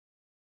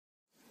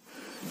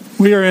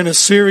We are in a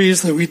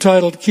series that we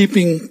titled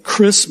Keeping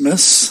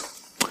Christmas.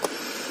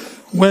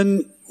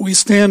 When we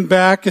stand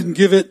back and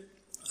give it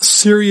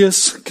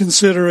serious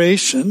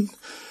consideration,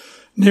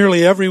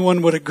 nearly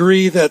everyone would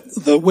agree that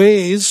the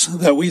ways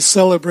that we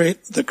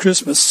celebrate the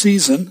Christmas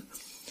season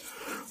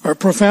are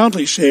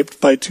profoundly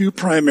shaped by two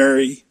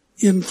primary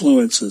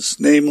influences,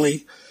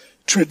 namely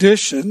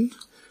tradition,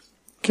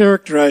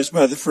 characterized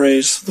by the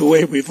phrase, the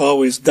way we've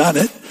always done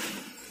it,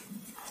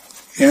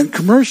 and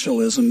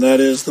commercialism, that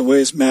is, the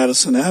ways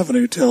Madison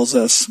Avenue tells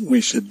us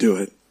we should do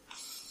it.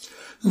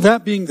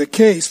 That being the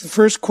case, the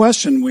first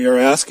question we are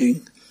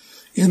asking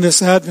in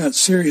this Advent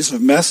series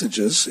of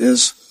messages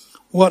is,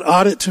 what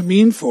ought it to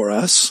mean for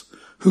us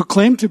who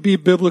claim to be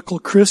biblical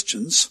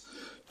Christians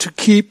to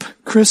keep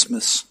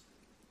Christmas?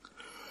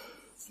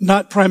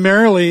 Not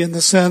primarily in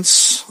the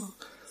sense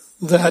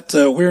that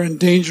we're in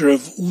danger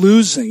of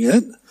losing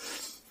it,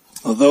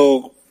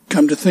 although,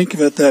 come to think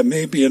of it, that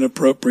may be an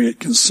appropriate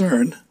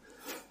concern,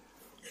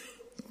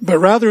 but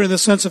rather in the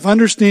sense of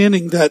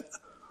understanding that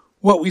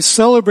what we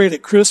celebrate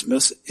at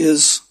Christmas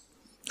is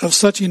of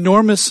such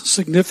enormous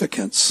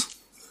significance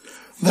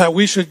that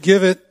we should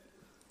give it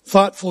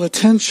thoughtful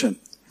attention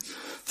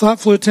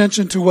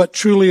to what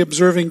truly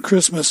observing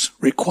Christmas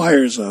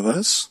requires of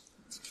us,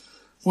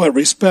 what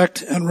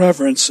respect and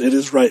reverence it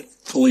is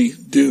rightfully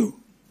due.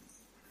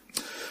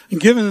 And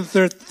given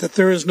that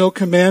there is no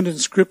command in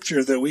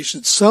Scripture that we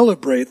should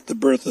celebrate the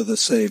birth of the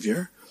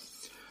Savior,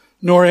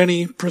 nor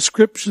any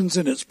prescriptions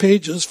in its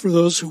pages for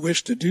those who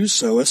wish to do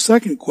so, a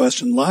second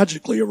question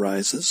logically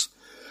arises,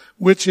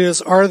 which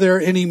is, are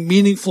there any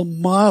meaningful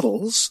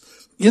models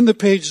in the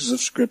pages of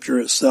Scripture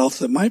itself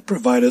that might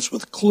provide us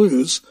with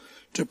clues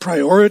to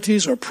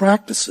priorities or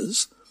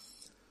practices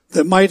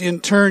that might in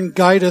turn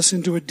guide us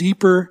into a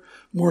deeper,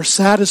 more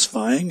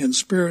satisfying and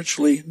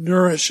spiritually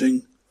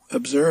nourishing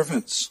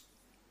observance?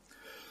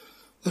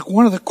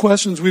 One of the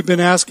questions we've been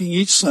asking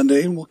each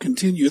Sunday, and will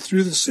continue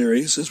through the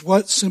series, is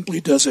what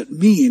simply does it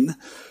mean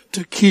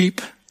to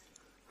keep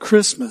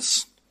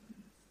Christmas?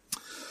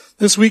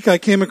 This week I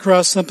came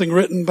across something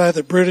written by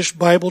the British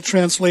Bible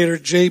translator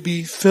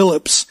J.B.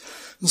 Phillips,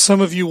 and some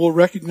of you will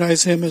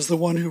recognize him as the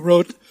one who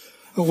wrote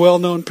a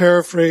well-known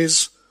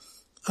paraphrase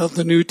of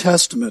the New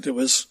Testament. It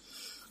was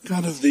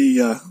kind of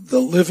the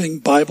living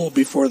Bible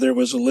before there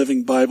was a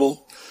living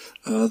Bible,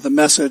 the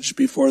Message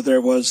before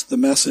there was the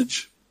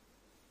Message.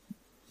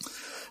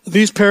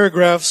 These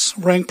paragraphs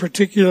rang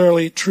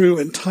particularly true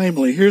and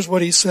timely. Here's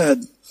what he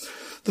said.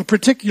 The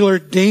particular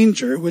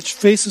danger which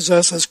faces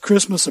us as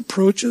Christmas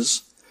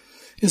approaches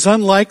is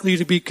unlikely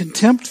to be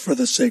contempt for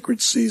the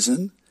sacred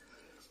season,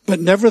 but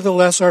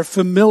nevertheless our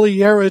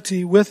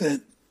familiarity with it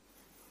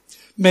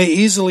may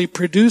easily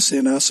produce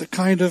in us a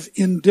kind of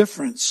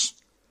indifference.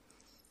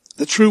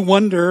 The true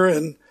wonder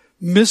and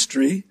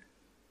mystery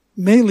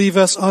may leave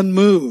us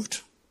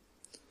unmoved.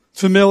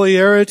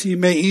 Familiarity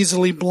may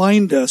easily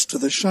blind us to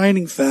the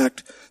shining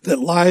fact that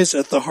lies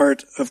at the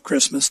heart of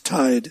Christmas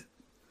tide.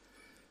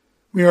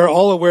 We are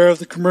all aware of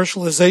the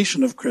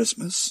commercialization of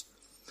Christmas.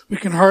 We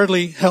can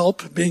hardly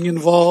help being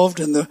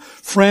involved in the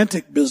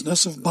frantic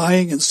business of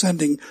buying and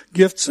sending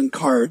gifts and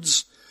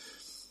cards.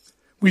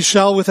 We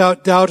shall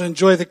without doubt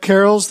enjoy the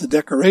carols, the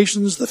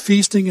decorations, the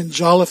feasting and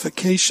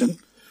jollification.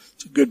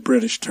 It's a good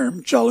British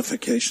term,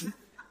 jollification.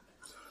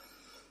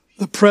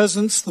 The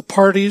presents, the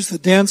parties, the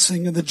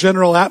dancing, and the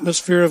general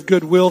atmosphere of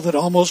goodwill that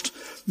almost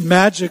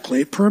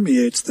magically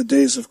permeates the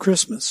days of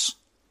Christmas.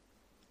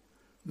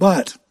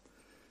 But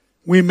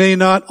we may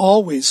not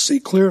always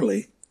see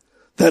clearly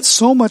that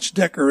so much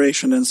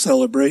decoration and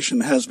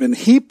celebration has been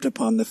heaped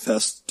upon the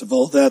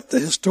festival that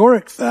the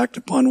historic fact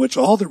upon which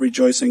all the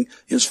rejoicing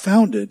is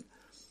founded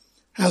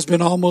has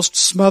been almost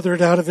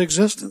smothered out of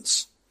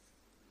existence.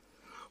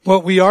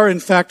 What we are in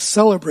fact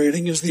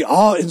celebrating is the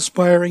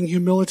awe-inspiring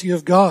humility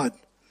of God.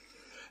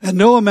 And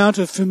no amount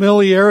of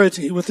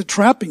familiarity with the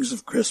trappings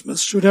of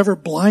Christmas should ever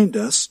blind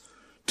us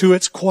to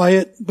its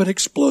quiet but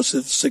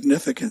explosive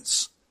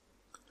significance.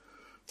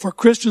 For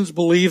Christians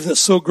believe that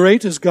so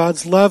great is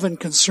God's love and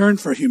concern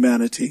for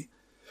humanity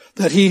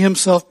that he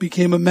himself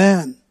became a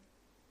man.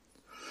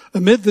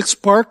 Amid the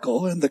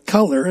sparkle and the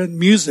color and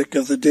music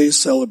of the day's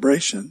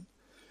celebration,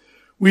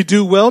 we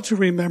do well to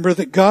remember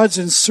that God's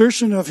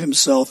insertion of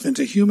himself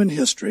into human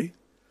history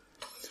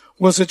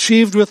was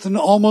achieved with an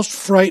almost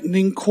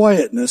frightening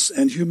quietness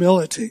and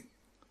humility.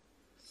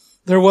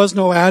 There was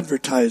no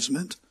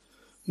advertisement,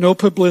 no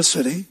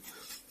publicity,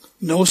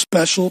 no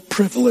special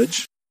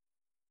privilege.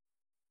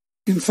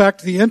 In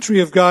fact, the entry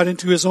of God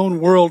into his own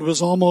world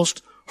was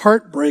almost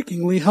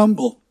heartbreakingly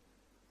humble.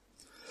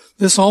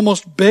 This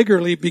almost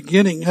beggarly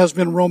beginning has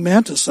been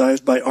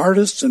romanticized by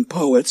artists and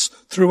poets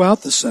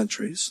throughout the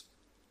centuries.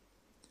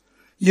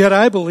 Yet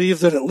I believe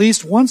that at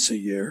least once a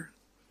year,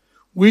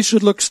 we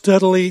should look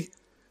steadily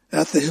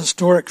at the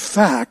historic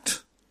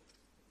fact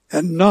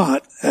and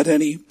not at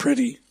any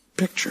pretty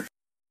picture.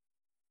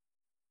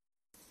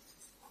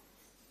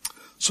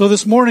 So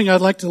this morning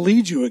I'd like to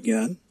lead you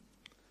again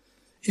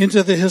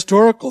into the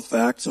historical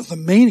facts of the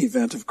main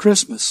event of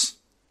Christmas.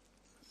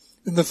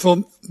 In the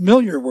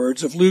familiar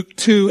words of Luke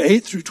 2,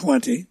 8 through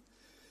 20,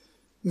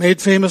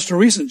 made famous to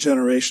recent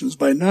generations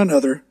by none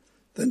other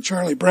than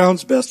Charlie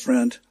Brown's best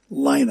friend,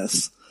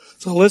 Linus.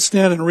 So let's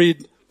stand and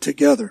read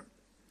together.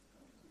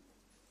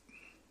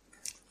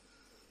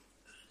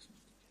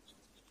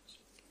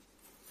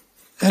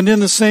 And in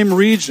the same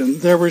region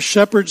there were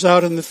shepherds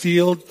out in the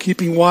field,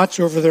 keeping watch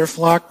over their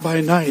flock by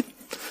night.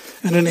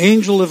 And an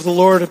angel of the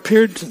Lord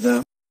appeared to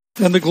them,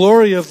 and the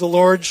glory of the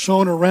Lord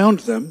shone around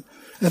them,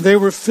 and they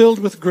were filled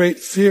with great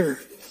fear.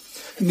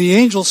 And the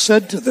angel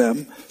said to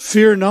them,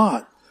 "Fear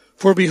not,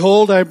 for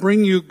behold, I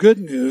bring you good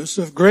news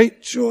of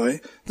great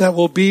joy that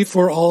will be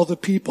for all the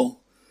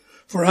people.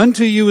 For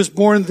unto you is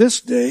born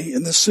this day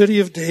in the city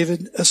of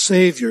David a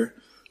Savior,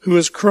 who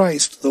is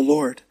Christ the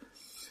Lord.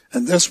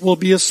 And this will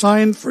be a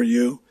sign for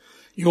you.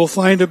 You will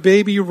find a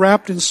baby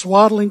wrapped in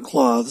swaddling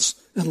cloths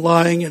and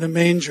lying in a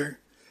manger."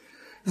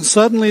 And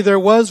suddenly there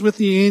was with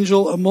the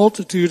angel a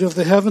multitude of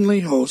the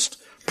heavenly host,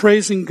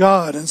 praising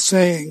God and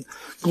saying,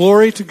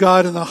 "Glory to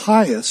God in the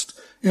highest,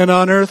 and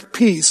on earth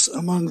peace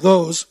among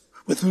those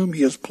with whom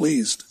he is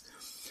pleased."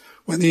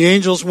 When the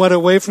angels went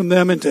away from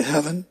them into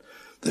heaven,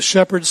 the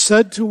shepherds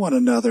said to one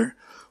another,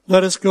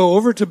 "Let us go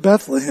over to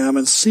Bethlehem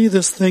and see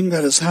this thing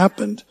that has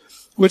happened,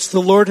 which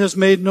the Lord has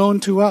made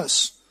known to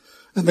us."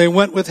 And they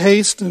went with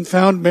haste and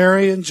found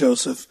Mary and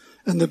Joseph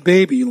and the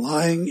baby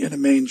lying in a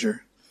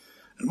manger.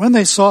 And when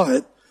they saw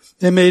it,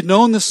 they made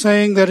known the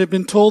saying that had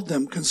been told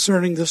them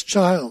concerning this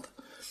child.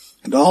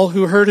 And all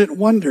who heard it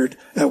wondered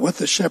at what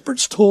the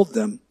shepherds told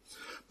them.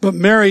 But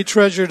Mary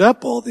treasured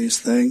up all these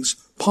things,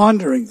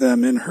 pondering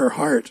them in her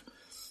heart.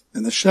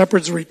 And the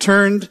shepherds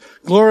returned,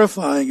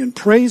 glorifying and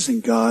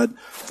praising God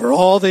for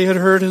all they had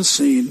heard and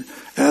seen,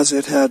 as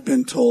it had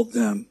been told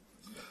them.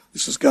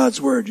 This is God's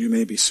word. You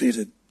may be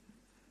seated.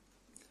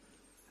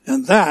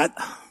 And that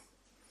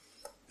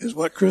is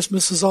what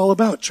Christmas is all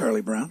about,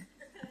 Charlie Brown.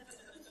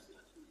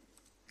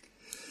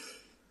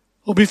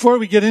 Well, before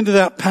we get into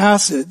that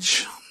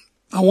passage,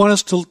 I want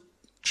us to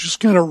just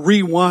kind of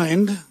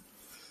rewind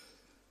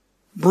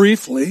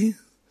briefly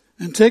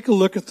and take a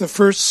look at the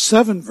first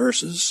 7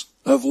 verses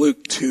of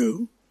Luke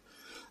 2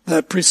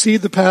 that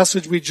precede the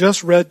passage we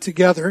just read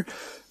together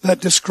that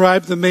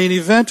describe the main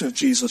event of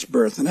Jesus'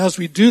 birth. And as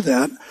we do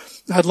that,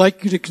 I'd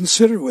like you to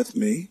consider with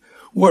me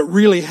what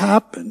really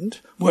happened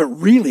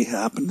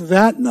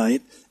that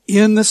night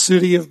in the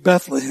city of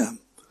Bethlehem.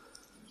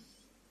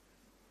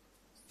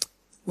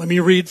 Let me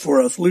read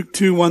for us, Luke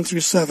 2, 1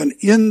 through 7.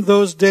 In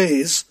those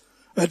days,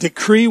 a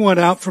decree went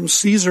out from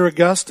Caesar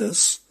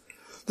Augustus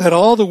that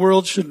all the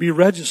world should be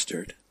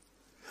registered.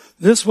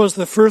 This was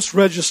the first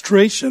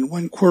registration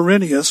when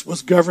Quirinius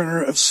was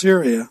governor of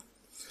Syria.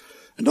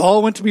 And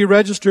all went to be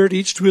registered,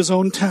 each to his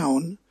own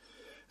town.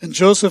 And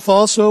Joseph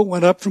also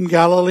went up from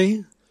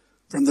Galilee,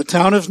 from the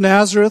town of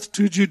Nazareth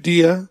to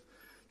Judea,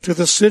 to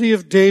the city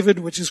of David,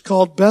 which is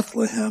called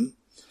Bethlehem,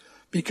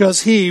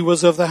 because he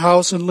was of the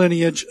house and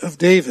lineage of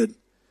David,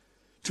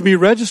 to be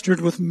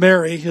registered with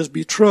Mary, his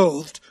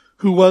betrothed,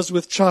 who was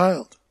with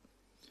child.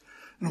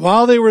 And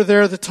while they were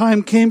there, the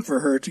time came for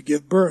her to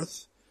give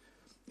birth.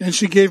 And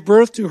she gave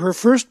birth to her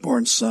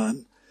firstborn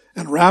son,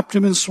 and wrapped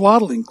him in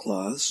swaddling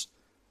cloths,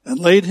 and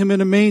laid him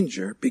in a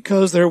manger,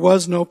 because there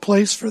was no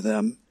place for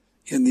them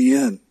in the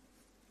inn.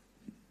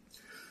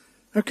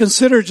 Now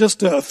consider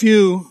just a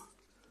few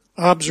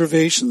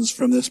observations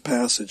from this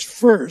passage.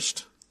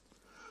 First,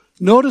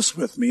 notice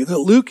with me that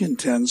Luke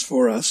intends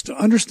for us to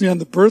understand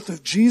the birth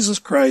of Jesus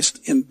Christ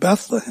in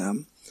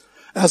Bethlehem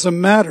as a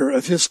matter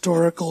of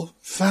historical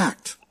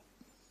fact.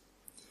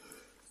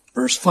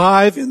 Verse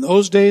 5, in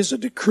those days a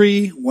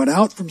decree went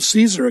out from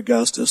Caesar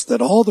Augustus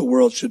that all the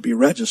world should be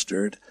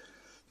registered.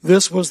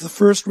 This was the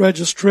first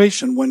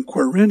registration when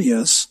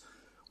Quirinius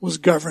was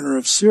governor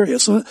of Syria.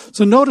 So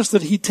notice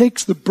that he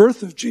takes the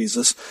birth of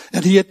Jesus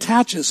and he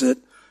attaches it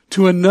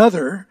to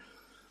another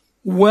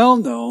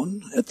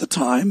well-known, at the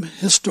time,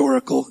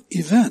 historical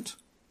event.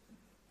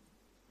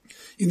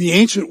 In the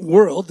ancient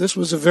world, this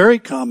was a very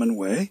common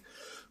way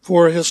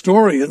for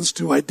historians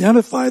to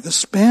identify the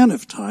span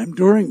of time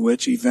during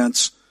which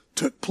events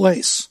took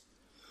place.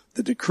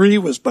 The decree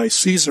was by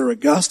Caesar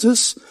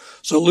Augustus,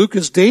 so Luke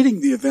is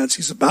dating the events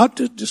he's about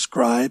to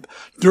describe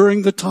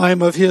during the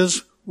time of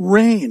his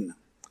reign.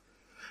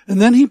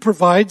 And then he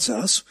provides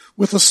us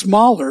with a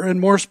smaller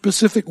and more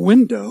specific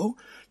window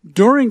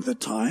during the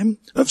time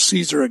of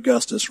Caesar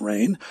Augustus'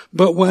 reign,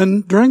 but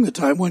during the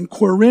time when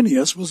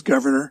Quirinius was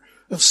governor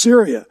of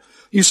Syria.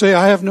 You say,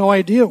 I have no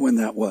idea when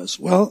that was.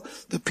 Well,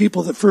 the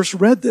people that first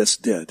read this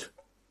did.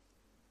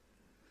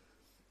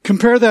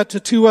 Compare that to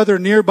 2 other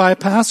nearby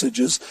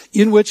passages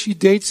in which he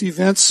dates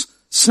events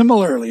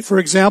similarly. For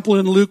example,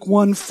 in Luke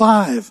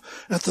 1:5,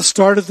 at the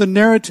start of the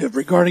narrative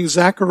regarding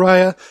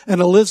Zechariah and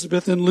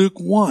Elizabeth in Luke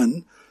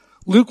 1,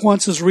 Luke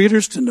wants his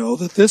readers to know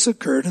that this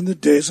occurred in the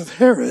days of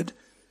Herod,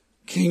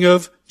 king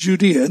of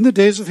Judea. In the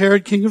days of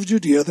Herod, king of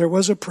Judea, there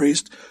was a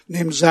priest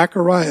named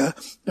Zechariah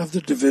of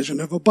the division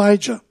of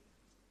Abijah.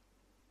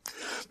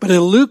 But in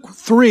Luke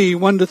 3,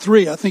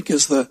 1-3, I think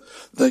is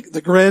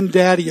the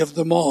granddaddy of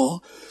them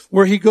all,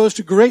 where he goes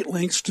to great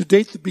lengths to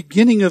date the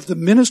beginning of the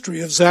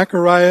ministry of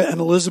Zechariah and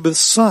Elizabeth's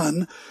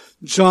son,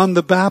 John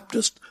the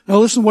Baptist. Now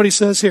listen to what he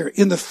says here.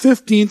 In the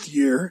 15th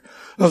year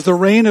of the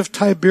reign of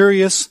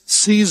Tiberius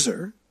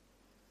Caesar,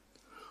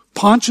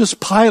 Pontius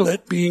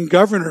Pilate being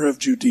governor of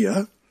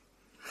Judea,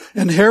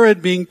 and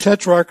Herod being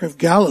tetrarch of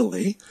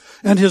Galilee,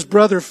 and his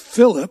brother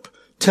Philip,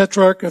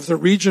 tetrarch of the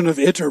region of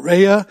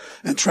Iturea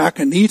and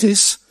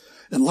Trachonitis,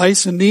 and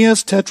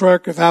Lysanias,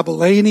 tetrarch of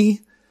Abilene,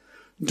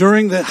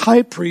 during the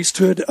high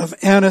priesthood of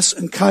Annas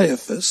and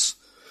Caiaphas,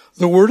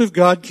 the word of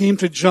God came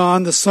to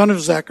John, the son of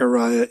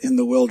Zechariah, in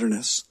the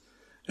wilderness.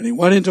 And he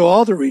went into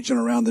all the region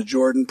around the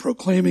Jordan,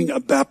 proclaiming a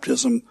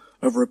baptism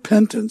of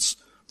repentance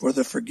for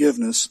the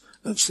forgiveness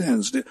of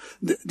sins. Do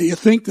you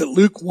think that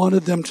Luke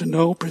wanted them to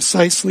know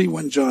precisely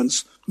when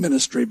John's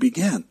ministry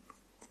began?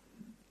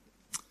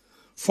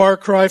 Far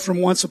cry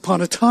from once upon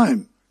a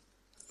time,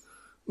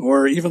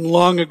 or even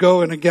long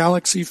ago in a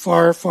galaxy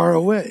far, far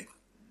away,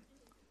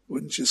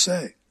 wouldn't you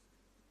say?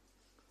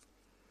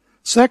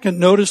 Second,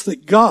 notice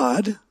that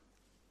God,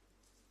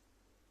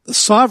 the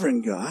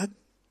sovereign God,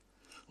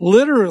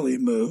 literally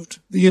moved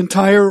the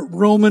entire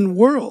Roman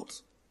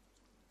world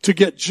to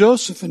get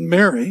Joseph and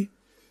Mary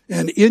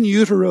and in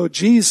utero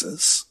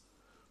Jesus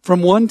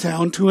from one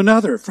town to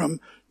another, from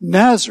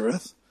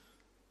Nazareth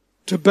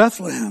to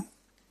Bethlehem.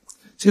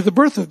 See, the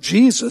birth of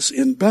Jesus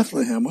in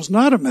Bethlehem was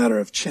not a matter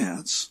of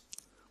chance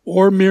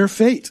or mere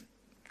fate,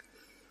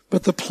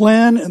 but the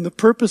plan and the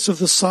purpose of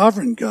the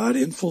sovereign God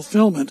in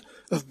fulfillment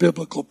of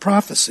biblical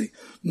prophecy.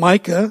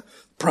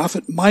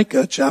 Prophet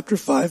Micah, chapter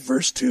 5,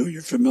 verse 2,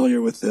 you're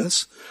familiar with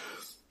this.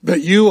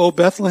 But you, O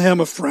Bethlehem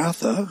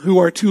Ephrathah, who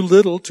are too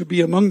little to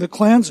be among the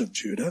clans of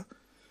Judah,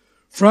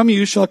 from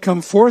you shall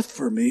come forth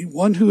for me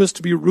one who is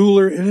to be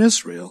ruler in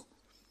Israel,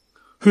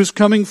 whose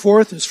coming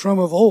forth is from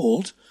of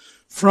old,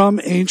 from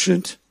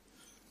ancient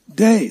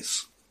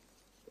days.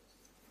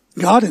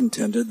 God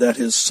intended that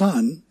his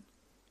son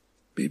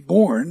be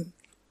born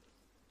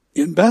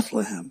in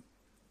Bethlehem.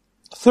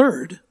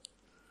 Third,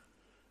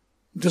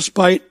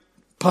 despite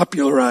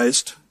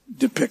popularized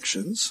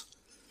depictions,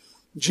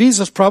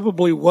 Jesus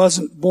probably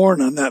wasn't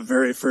born on that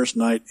very first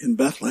night in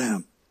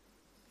Bethlehem.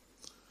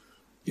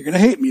 You're going to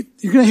hate me.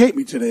 You're going to hate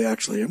me today,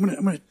 actually. I'm going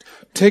to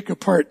take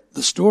apart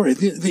the story.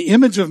 The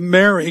image of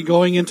Mary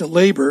going into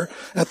labor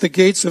at the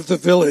gates of the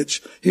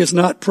village is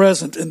not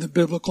present in the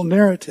biblical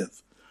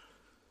narrative.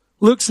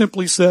 Luke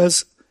simply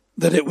says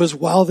that it was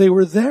while they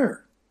were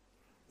there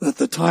that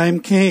the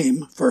time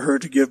came for her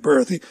to give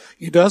birth.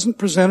 He doesn't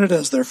present it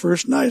as their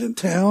first night in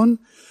town.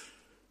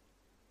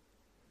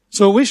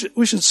 So we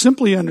should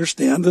simply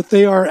understand that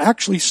they are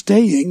actually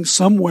staying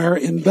somewhere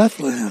in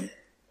Bethlehem.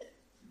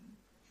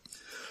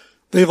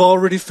 They've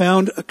already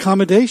found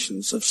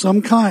accommodations of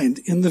some kind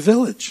in the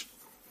village.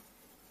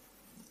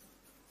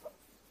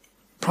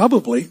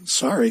 Probably,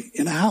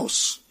 in a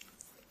house.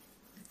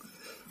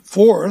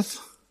 Fourth,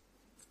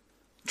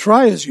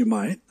 try as you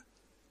might,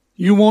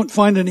 you won't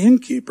find an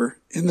innkeeper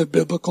in the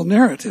biblical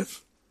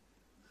narrative.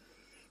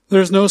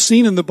 There's no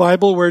scene in the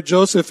Bible where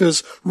Joseph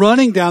is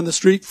running down the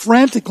street,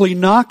 frantically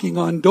knocking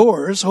on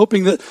doors,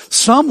 hoping that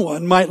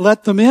someone might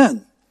let them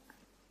in.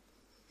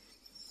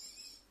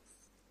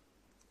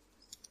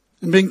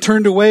 And being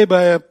turned away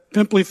by a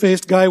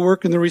pimply-faced guy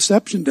working the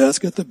reception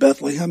desk at the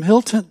Bethlehem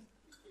Hilton.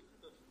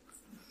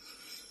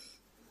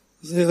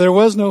 See, there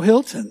was no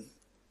Hilton.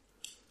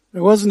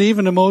 There wasn't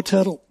even a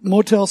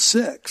Motel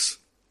 6.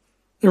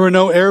 There were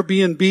no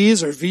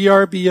Airbnbs or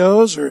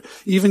VRBOs or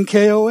even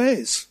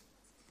KOAs.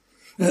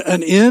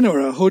 An inn or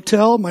a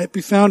hotel might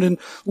be found in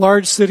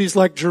large cities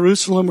like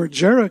Jerusalem or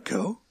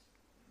Jericho,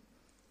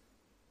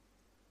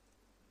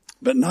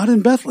 but not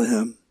in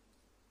Bethlehem.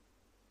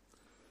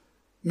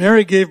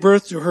 Mary gave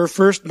birth to her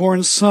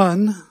firstborn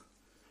son,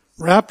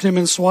 wrapped him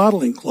in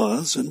swaddling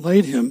cloths, and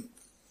laid him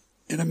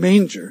in a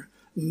manger,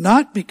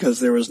 not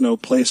because there was no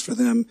place for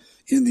them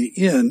in the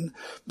inn,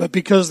 but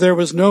because there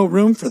was no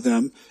room for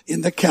them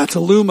in the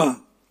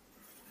kataluma.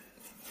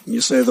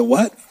 You say, the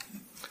what?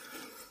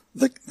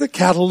 The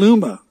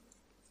kataluma,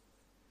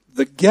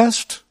 the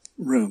guest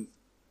room.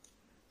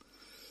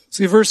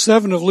 See, verse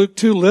 7 of Luke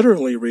 2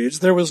 literally reads,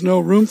 there was no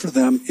room for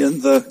them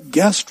in the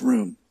guest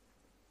room.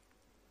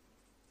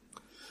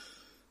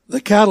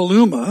 The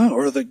kataluma,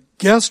 or the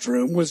guest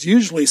room, was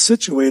usually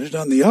situated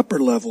on the upper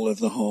level of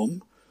the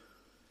home.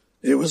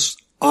 It was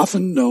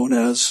often known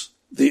as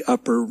the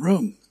upper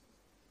room.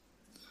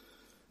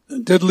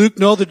 Did Luke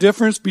know the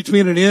difference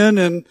between an inn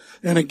and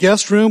a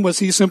guest room? Was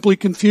he simply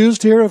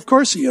confused here? Of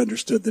course he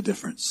understood the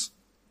difference.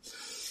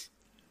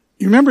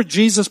 You remember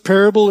Jesus'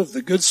 parable of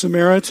the Good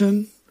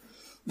Samaritan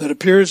that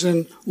appears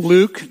in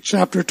Luke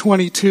chapter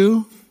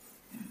 22?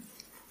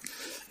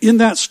 In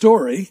that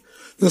story,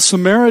 the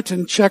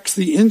Samaritan checks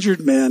the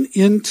injured man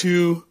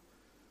into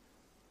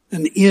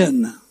an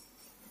inn.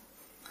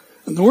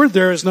 And the word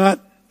there is not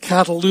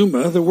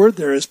kataluma, the word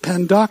there is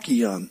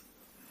pandakion.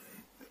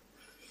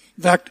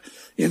 In fact,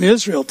 in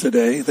Israel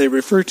today, they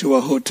refer to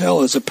a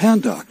hotel as a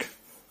pandak.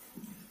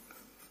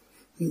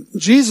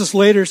 Jesus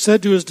later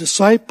said to his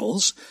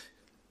disciples,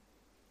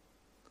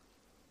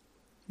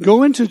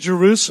 Go into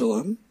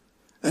Jerusalem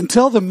and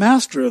tell the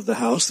master of the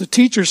house, the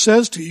teacher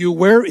says to you,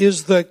 where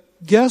is the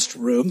guest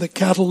room, the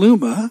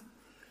kataluma,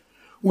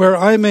 where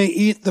I may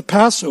eat the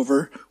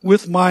Passover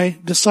with my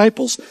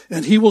disciples?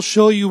 And he will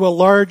show you a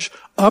large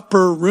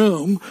upper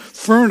room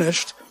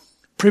furnished.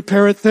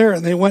 Prepare it there.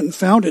 And they went and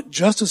found it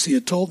just as he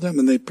had told them,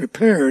 and they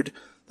prepared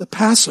the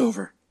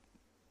Passover.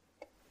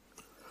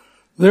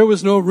 There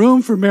was no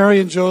room for Mary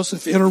and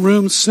Joseph in a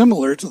room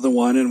similar to the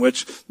one in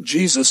which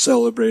Jesus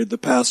celebrated the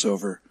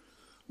Passover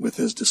with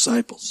his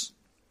disciples.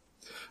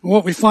 And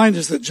what we find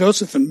is that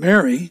Joseph and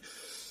Mary,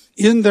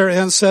 in their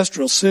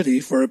ancestral city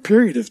for a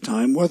period of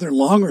time, whether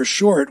long or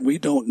short, we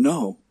don't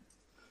know,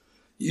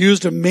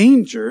 used a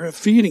manger, a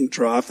feeding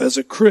trough, as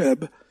a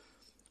crib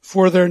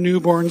for their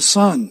newborn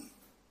son.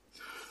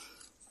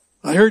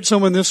 I heard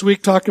someone this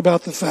week talk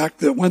about the fact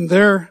that when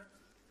their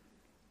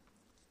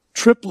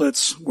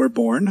triplets were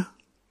born,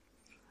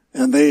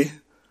 and they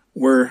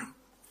were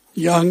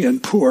young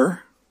and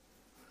poor,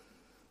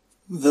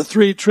 the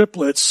three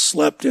triplets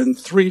slept in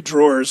 3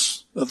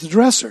 drawers of the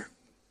dresser.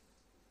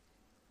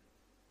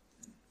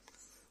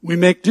 We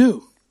make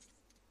do.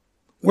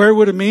 Where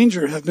would a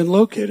manger have been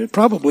located?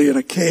 Probably in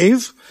a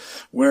cave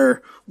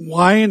where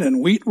wine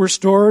and wheat were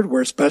stored,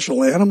 where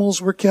special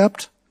animals were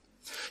kept.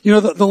 You know,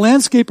 the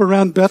landscape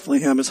around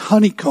Bethlehem is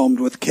honeycombed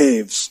with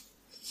caves.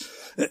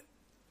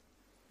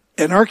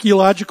 And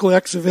archaeological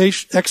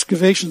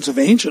excavations of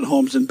ancient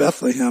homes in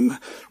Bethlehem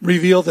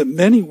reveal that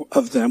many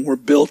of them were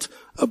built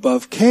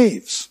above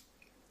caves,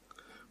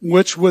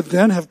 which would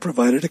then have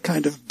provided a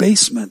kind of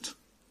basement.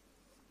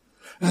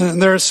 And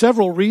there are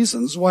several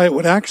reasons why it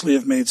would actually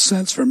have made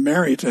sense for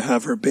Mary to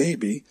have her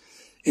baby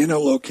in a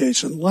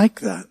location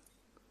like that.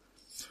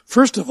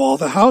 First of all,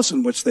 the house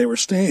in which they were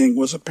staying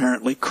was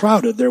apparently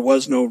crowded. There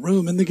was no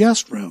room in the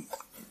guest room.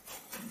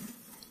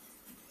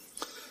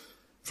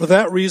 For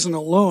that reason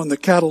alone, the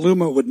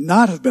kataluma would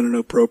not have been an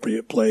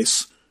appropriate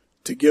place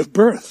to give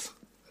birth.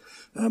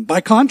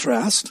 By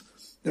contrast,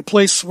 the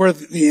place where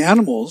the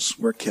animals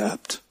were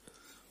kept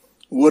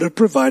would have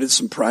provided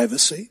some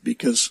privacy,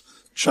 because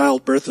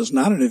childbirth is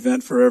not an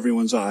event for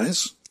everyone's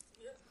eyes.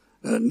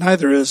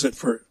 Neither is it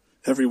for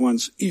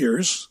everyone's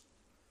ears.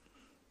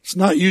 It's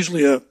not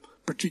usually a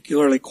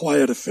particularly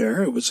quiet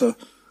affair. It was a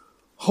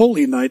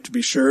holy night, to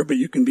be sure, but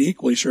you can be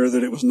equally sure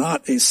that it was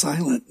not a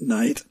silent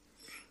night.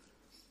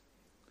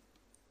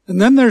 And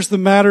then there's the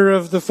matter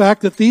of the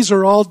fact that these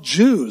are all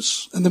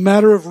Jews, and the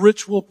matter of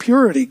ritual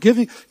purity.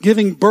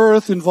 Giving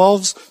birth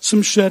involves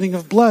some shedding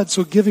of blood,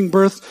 so giving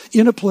birth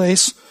in a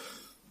place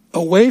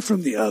away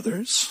from the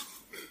others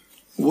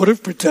would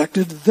have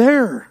protected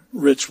their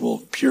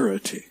ritual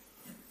purity.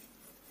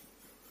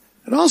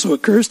 It also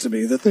occurs to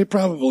me that they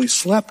probably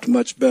slept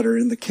much better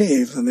in the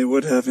cave than they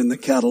would have in the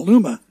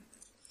kataluma,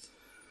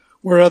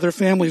 where other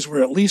families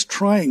were at least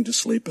trying to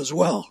sleep as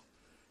well.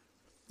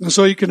 And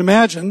so you can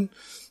imagine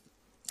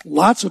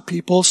lots of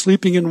people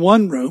sleeping in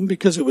one room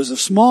because it was a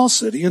small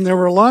city, and there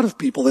were a lot of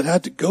people that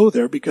had to go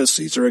there because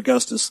Caesar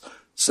Augustus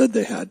said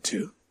they had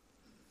to.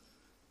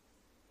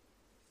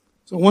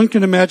 So one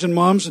can imagine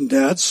moms and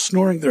dads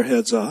snoring their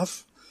heads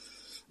off,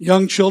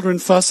 young children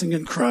fussing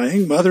and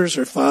crying, mothers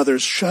or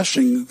fathers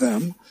shushing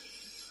them,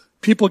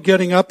 people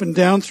getting up and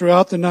down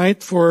throughout the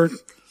night for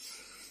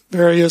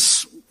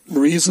various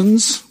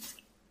reasons,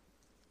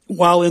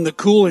 while in the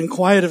cool and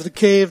quiet of the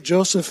cave,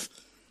 Joseph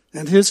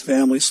and his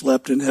family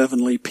slept in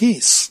heavenly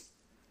peace.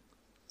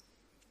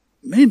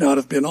 It may not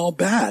have been all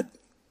bad.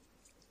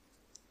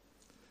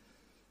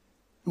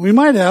 We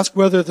might ask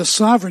whether the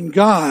sovereign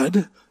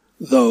God,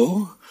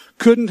 though,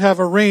 couldn't have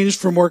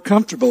arranged for more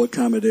comfortable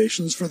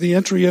accommodations for the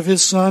entry of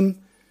his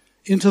son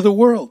into the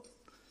world.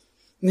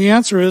 And the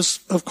answer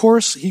is, of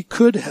course, he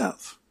could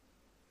have.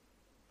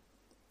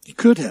 He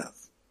could have.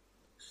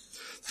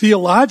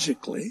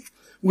 Theologically,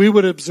 we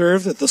would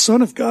observe that the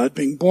Son of God,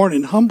 being born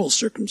in humble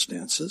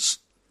circumstances,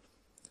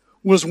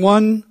 was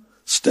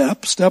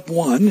step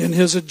one, in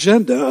his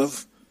agenda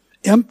of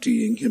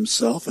emptying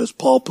himself, as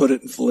Paul put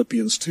it in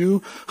Philippians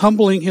 2,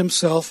 humbling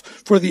himself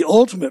for the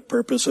ultimate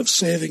purpose of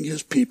saving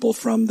his people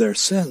from their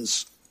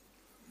sins.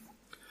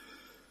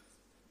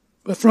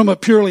 But from a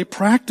purely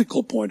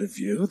practical point of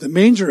view, the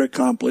manger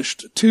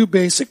accomplished 2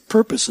 basic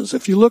purposes.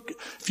 If you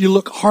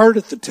look hard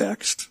at the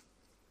text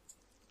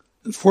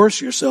and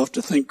force yourself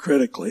to think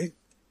critically,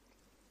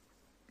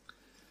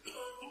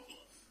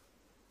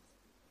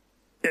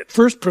 it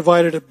first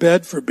provided a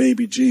bed for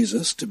baby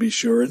Jesus, to be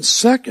sure, and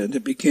second,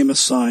 it became a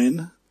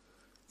sign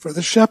for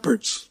the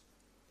shepherds.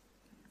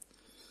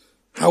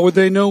 How would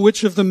they know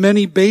which of the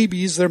many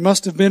babies there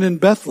must have been in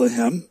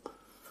Bethlehem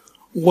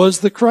was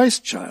the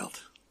Christ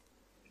child?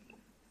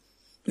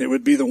 It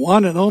would be the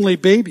one and only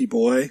baby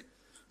boy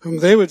whom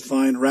they would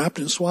find wrapped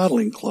in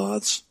swaddling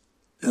cloths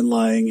and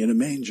lying in a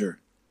manger.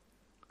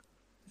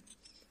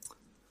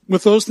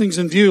 With those things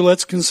in view,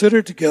 let's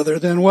consider together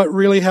then what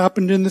really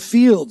happened in the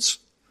fields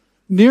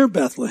near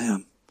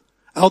Bethlehem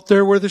out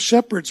there where the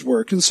shepherds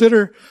were.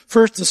 Consider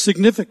first the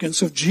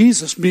significance of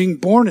Jesus being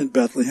born in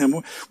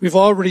Bethlehem. We've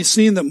already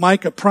seen that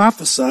Micah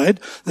prophesied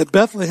that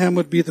Bethlehem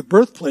would be the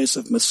birthplace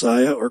of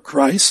Messiah or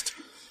Christ.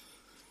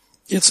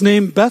 Its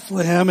name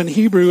Bethlehem in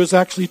Hebrew is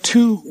actually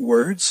two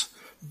words,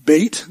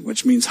 Beit,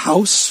 which means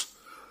house,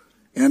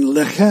 and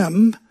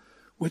Lechem,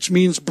 which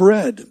means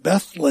bread.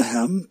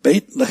 Bethlehem,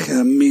 Beit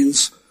Lechem,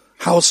 means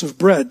house of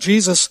bread.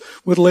 Jesus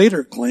would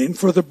later claim,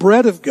 "For the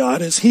bread of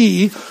God is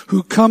he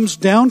who comes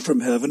down from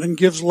heaven and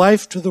gives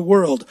life to the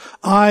world.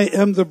 I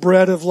am the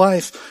bread of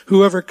life.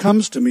 Whoever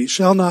comes to me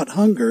shall not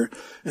hunger,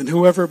 and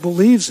whoever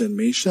believes in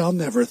me shall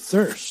never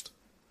thirst."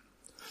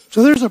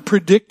 So there's a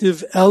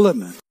predictive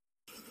element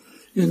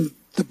in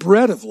the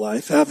bread of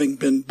life having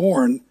been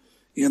born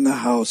in the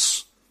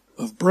house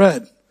of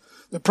bread.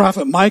 The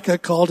prophet Micah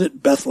called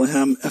it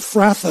Bethlehem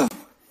Ephrathah.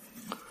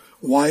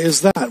 Why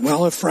is that?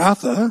 Well,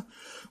 Ephrathah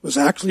was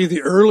actually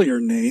the earlier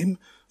name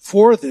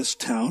for this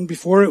town.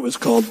 Before it was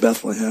called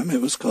Bethlehem,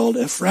 it was called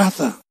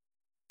Ephrathah.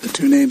 The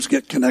two names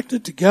get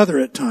connected together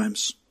at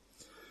times.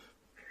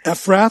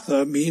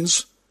 Ephrathah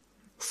means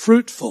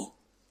fruitful.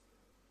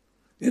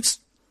 It's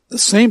the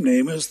same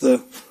name as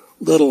the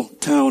little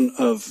town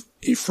of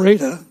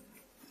Ephrata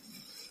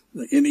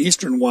in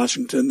eastern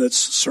Washington that's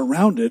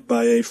surrounded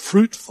by a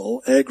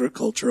fruitful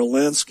agricultural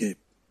landscape.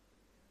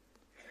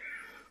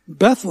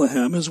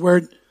 Bethlehem is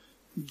where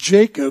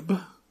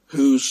Jacob,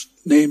 whose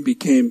name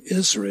became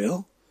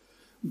Israel,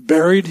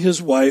 buried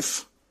his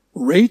wife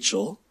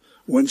Rachel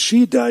when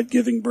she died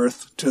giving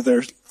birth to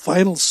their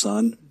final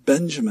son,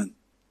 Benjamin.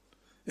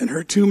 And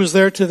her tomb is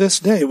there to this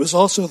day. It was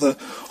also the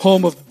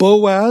home of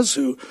Boaz,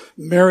 who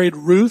married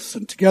Ruth,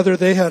 and together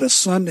they had a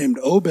son named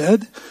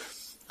Obed,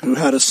 who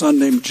had a son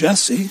named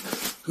Jesse,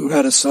 who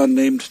had a son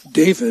named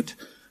David,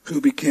 who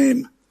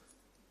became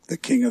the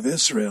king of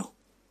Israel.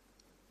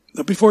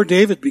 Now, before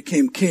David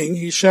became king,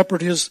 he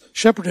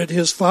shepherded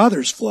his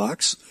father's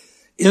flocks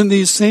in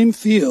these same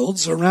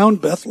fields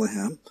around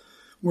Bethlehem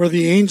where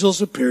the angels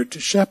appeared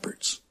to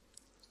shepherds.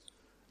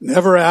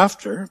 Never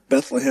after,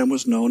 Bethlehem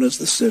was known as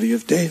the city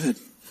of David.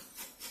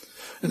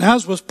 And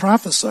as was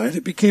prophesied,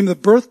 it became the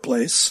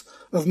birthplace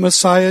of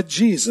Messiah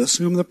Jesus,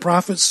 whom the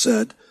prophets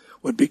said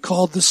would be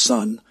called the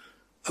Son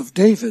of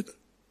David.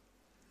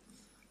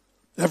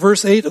 At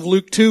verse 8 of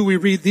Luke 2, we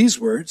read these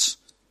words,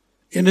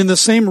 "And in the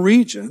same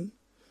region,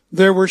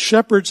 there were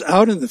shepherds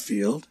out in the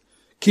field,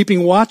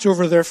 keeping watch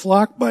over their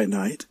flock by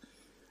night,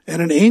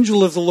 and an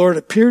angel of the Lord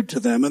appeared to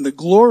them, and the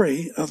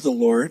glory of the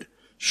Lord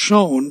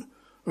shone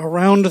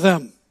around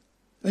them."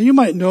 Now, you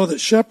might know that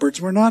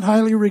shepherds were not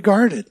highly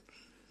regarded.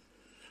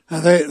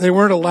 They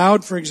weren't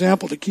allowed, for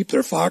example, to keep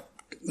their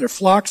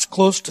flocks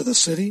close to the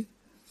city.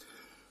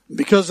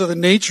 Because of the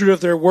nature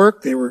of their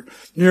work, they were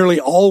nearly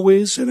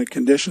always in a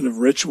condition of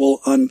ritual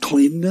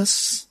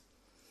uncleanness.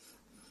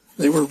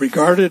 They were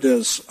regarded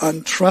as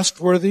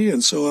untrustworthy,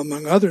 and so,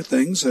 among other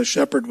things, a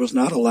shepherd was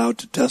not allowed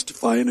to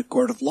testify in a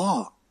court of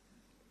law.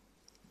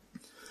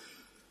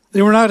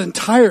 They were not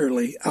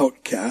entirely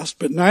outcast,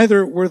 but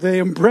neither were they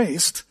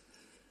embraced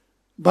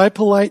by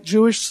polite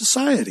Jewish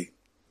society.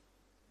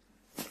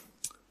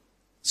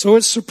 So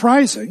it's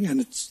surprising, and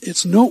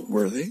it's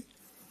noteworthy,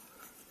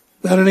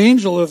 that an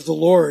angel of the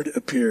Lord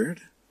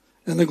appeared,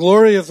 and the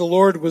glory of the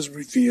Lord was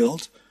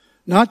revealed,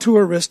 not to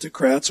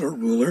aristocrats or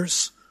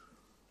rulers,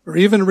 or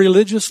even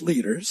religious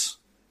leaders,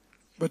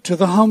 but to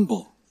the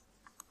humble,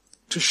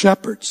 to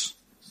shepherds.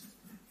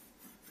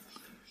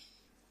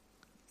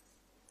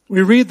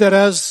 We read that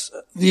as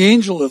the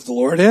angel of the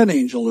Lord, an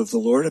angel of the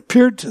Lord,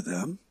 appeared to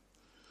them,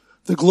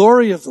 the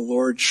glory of the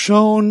Lord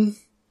shone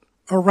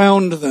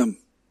around them.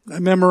 I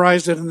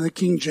memorized it in the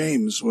King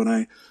James when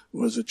I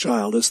was a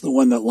child. It's the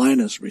one that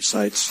Linus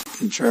recites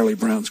in Charlie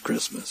Brown's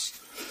Christmas.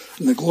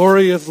 And the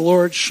glory of the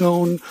Lord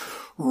shone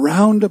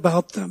round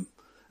about them,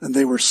 and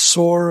they were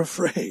sore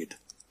afraid.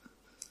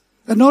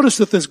 And notice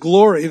that this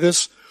glory,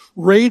 this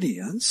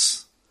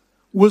radiance,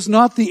 was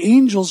not the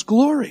angel's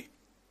glory.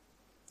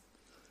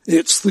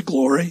 It's the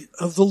glory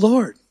of the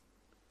Lord,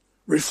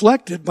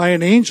 reflected by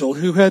an angel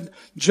who had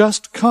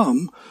just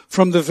come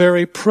from the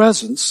very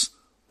presence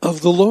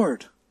of the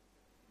Lord.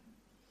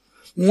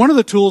 One of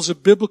the tools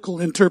of biblical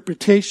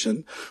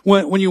interpretation,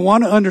 when you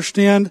want to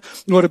understand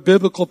what a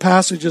biblical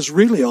passage is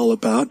really all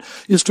about,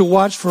 is to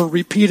watch for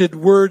repeated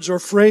words or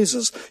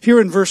phrases.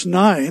 Here in verse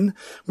 9,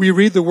 we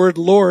read the word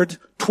Lord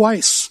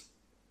twice.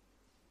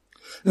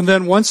 And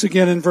then once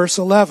again in verse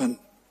 11,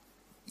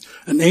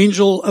 an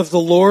angel of the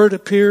Lord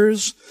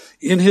appears.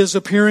 In his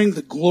appearing,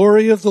 the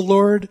glory of the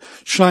Lord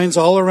shines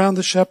all around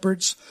the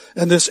shepherds.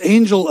 And this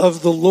angel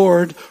of the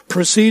Lord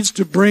proceeds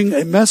to bring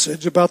a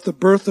message about the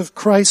birth of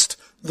Christ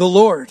the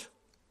Lord.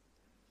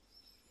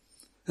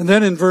 And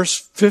then in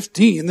verse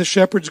 15, the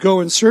shepherds go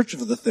in search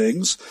of the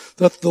things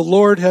that the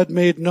Lord had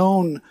made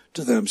known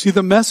to them. See,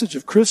 the message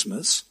of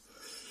Christmas,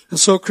 and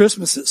so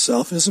Christmas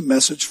itself is a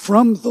message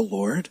from the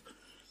Lord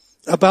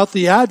about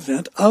the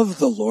advent of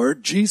the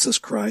Lord, Jesus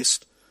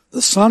Christ,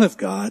 the Son of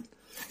God,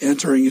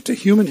 entering into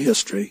human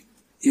history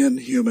in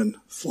human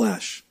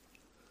flesh.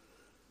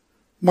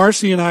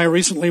 Marcy and I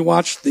recently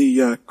watched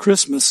the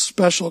Christmas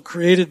special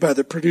created by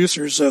the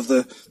producers of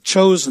the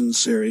Chosen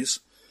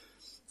series,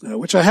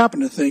 which I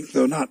happen to think,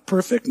 though not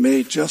perfect,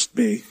 may just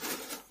be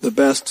the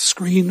best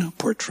screen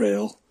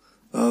portrayal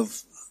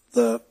of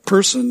the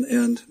person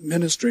and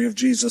ministry of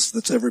Jesus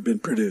that's ever been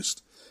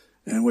produced,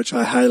 and which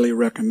I highly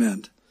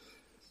recommend.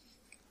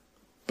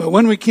 But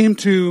when we came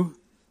to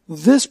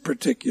this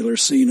particular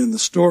scene in the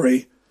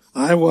story,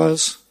 I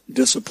was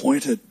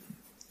disappointed.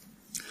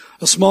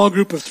 A small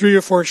group of 3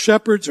 or 4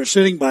 shepherds are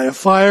sitting by a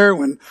fire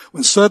when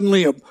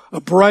suddenly a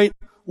bright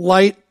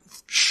light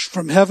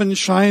from heaven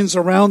shines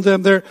around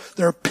them.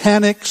 They're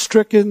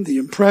panic-stricken. The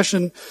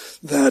impression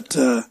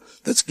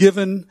that's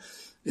given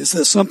is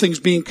that something's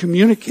being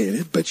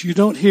communicated, but you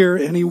don't hear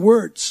any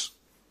words.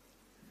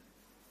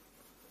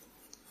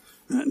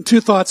 And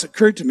 2 thoughts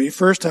occurred to me.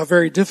 First, how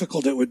very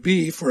difficult it would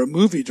be for a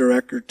movie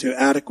director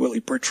to adequately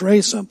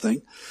portray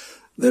something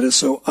that is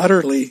so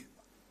utterly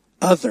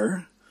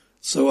other,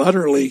 so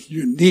utterly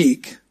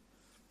unique,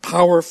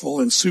 powerful,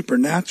 and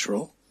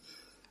supernatural.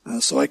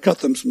 So I cut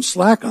them some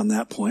slack on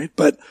that point.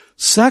 But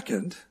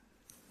second,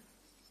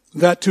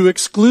 that to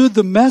exclude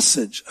the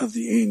message of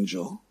the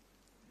angel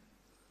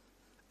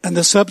and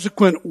the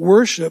subsequent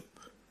worship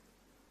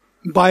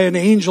by an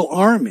angel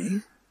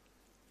army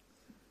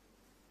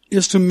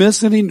is to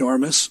miss an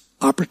enormous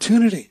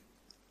opportunity.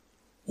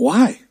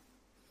 Why?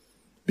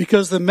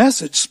 Because the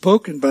message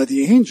spoken by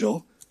the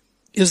angel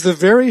is the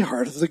very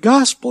heart of the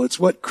gospel. It's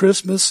what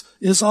Christmas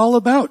is all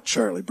about,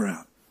 Charlie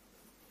Brown.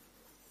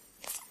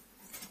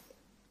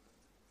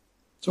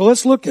 So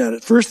let's look at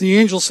it. First, the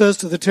angel says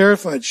to the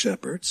terrified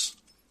shepherds,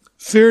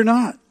 "Fear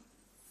not."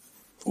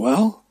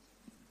 Well,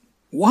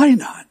 why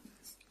not?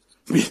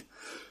 I mean,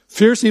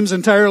 fear seems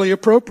entirely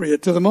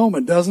appropriate to the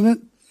moment, doesn't it?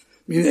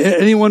 I mean,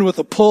 anyone with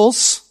a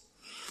pulse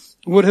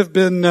would have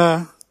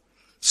been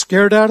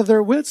scared out of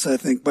their wits, I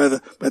think, by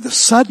the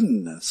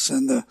suddenness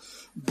and the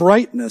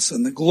brightness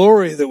and the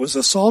glory that was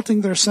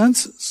assaulting their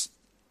senses.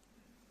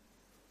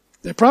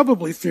 They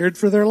probably feared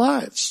for their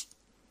lives,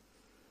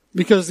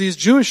 because these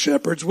Jewish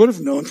shepherds would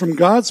have known from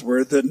God's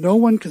word that no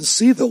one can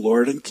see the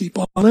Lord and keep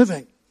on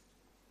living.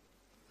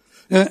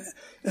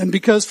 And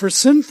because for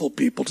sinful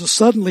people to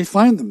suddenly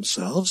find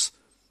themselves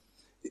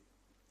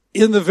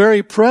in the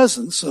very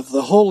presence of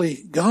the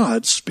holy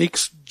God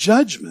speaks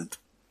judgment.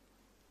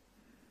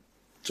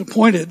 It's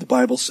appointed, the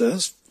Bible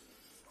says,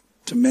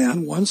 to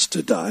man once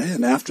to die,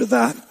 and after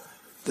that,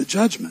 the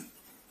judgment.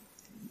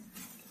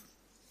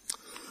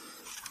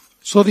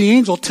 So the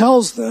angel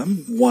tells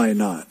them, why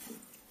not?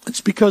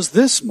 It's because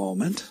this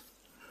moment,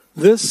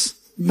 this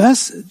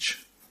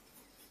message,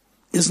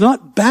 is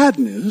not bad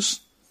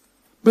news,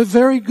 but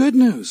very good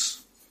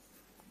news.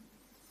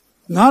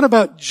 Not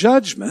about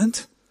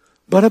judgment,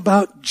 but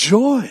about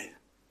joy.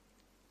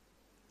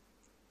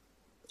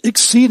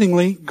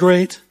 Exceedingly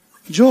great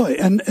joy.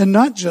 And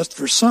not just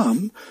for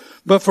some,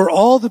 but for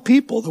all the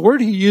people. The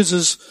word he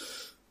uses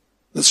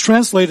that's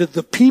translated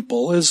the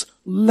people is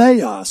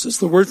laos. It's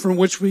the word from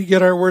which we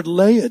get our word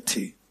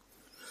laity.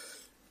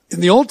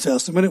 In the Old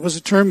Testament, it was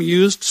a term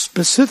used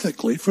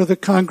specifically for the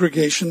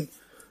congregation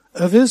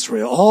of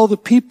Israel. All the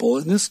people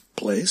in this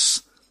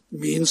place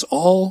means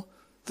all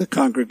the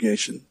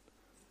congregation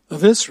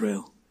of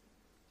Israel.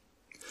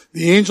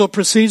 The angel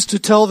proceeds to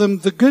tell them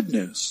the good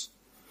news.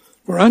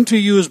 For unto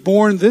you is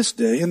born this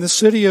day in the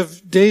city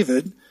of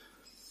David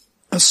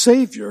a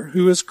Savior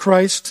who is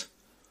Christ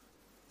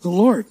the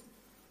Lord.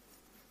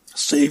 A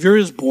Savior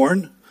is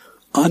born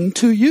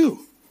unto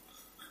you.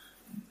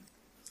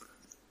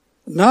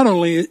 Not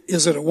only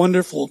is it a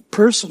wonderful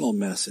personal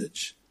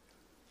message,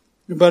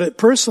 but it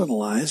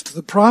personalized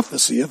the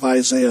prophecy of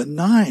Isaiah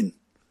 9.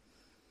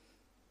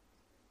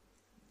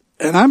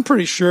 And I'm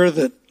pretty sure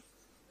that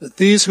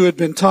these who had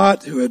been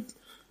taught, who had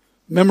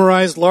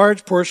memorized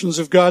large portions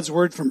of God's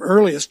word from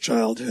earliest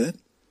childhood,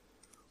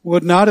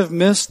 would not have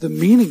missed the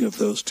meaning of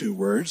those 2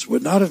 words,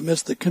 would not have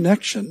missed the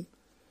connection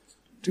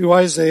to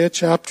Isaiah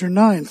chapter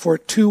 9. For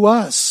to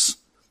us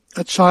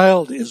a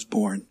child is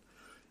born,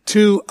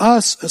 to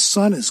us a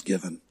son is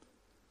given,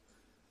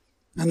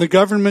 and the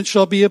government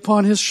shall be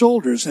upon his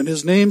shoulders, and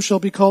his name shall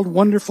be called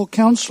Wonderful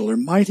Counselor,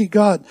 Mighty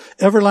God,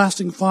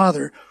 Everlasting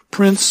Father,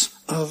 Prince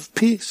of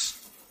Peace.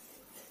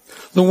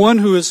 The one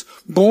who is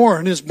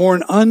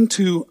born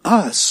unto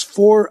us,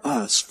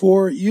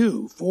 for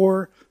you,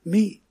 for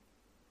me.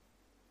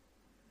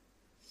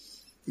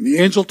 And the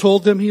angel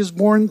told them he is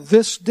born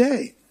this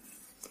day.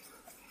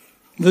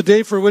 The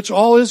day for which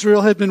all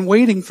Israel had been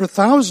waiting for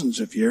thousands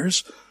of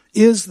years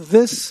is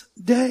this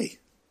day.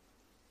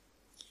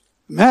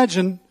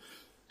 Imagine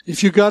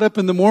if you got up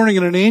in the morning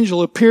and an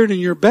angel appeared in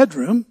your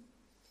bedroom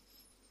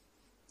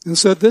and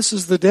said, "This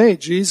is the day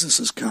Jesus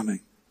is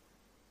coming.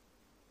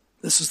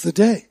 This is the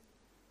day."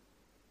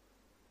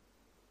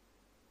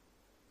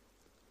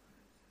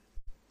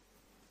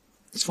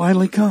 It's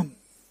finally come.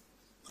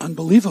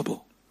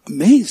 Unbelievable.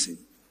 Amazing.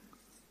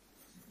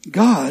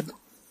 God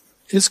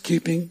is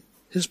keeping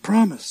his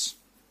promise.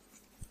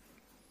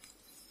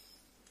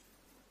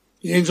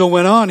 The angel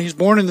went on, he's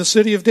born in the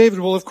city of David.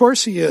 Well, of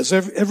course he is.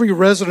 Every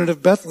resident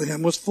of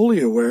Bethlehem was fully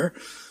aware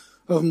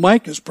of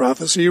Micah's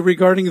prophecy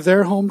regarding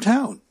their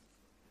hometown.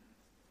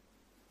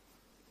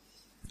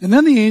 And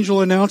then the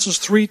angel announces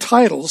 3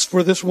 titles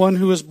for this one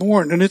who is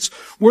born. And it's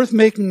worth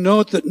making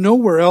note that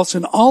nowhere else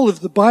in all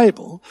of the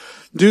Bible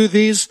do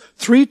these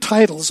 3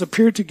 titles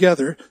appear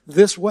together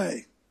this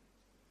way.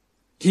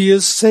 He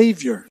is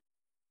Savior,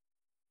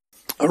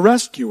 a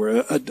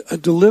rescuer, a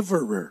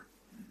deliverer.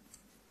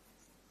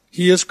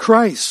 He is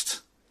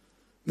Christ,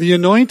 the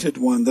anointed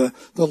one, the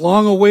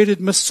long-awaited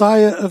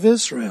Messiah of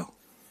Israel.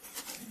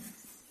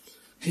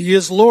 He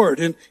is Lord.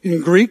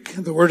 In Greek,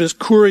 the word is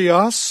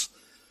kurios,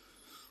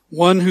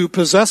 one who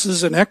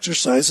possesses and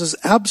exercises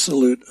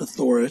absolute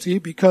authority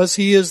because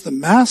he is the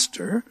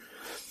master,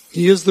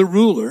 he is the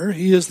ruler,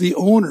 he is the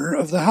owner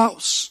of the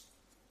house.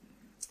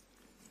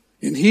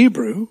 In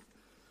Hebrew,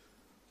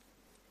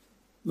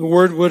 the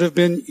word would have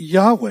been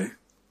Yahweh,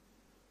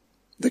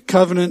 the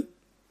covenant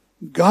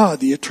God,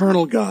 the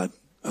eternal God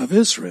of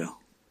Israel.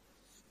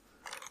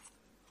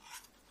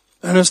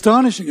 An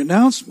astonishing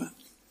announcement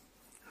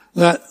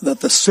that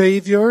the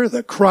Savior,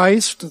 the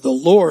Christ, the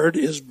Lord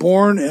is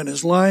born and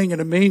is lying in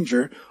a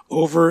manger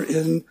over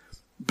in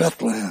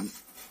Bethlehem.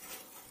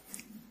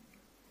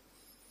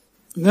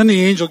 And then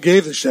the angel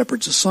gave the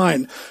shepherds a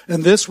sign,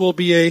 and this will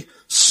be a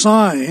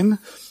sign,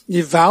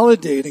 a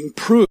validating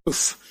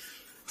proof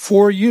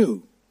for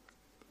you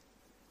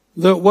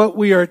that what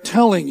we are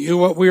telling you,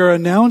 what we are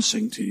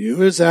announcing to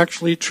you is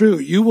actually true.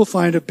 You will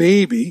find a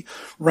baby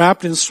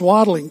wrapped in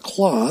swaddling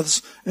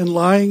cloths and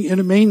lying in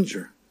a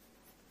manger.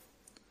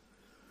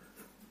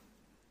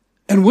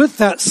 And with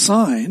that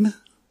sign,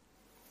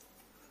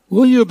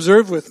 will you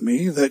observe with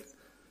me that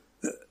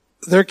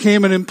there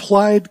came an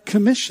implied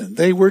commission?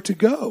 They were to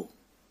go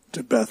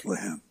to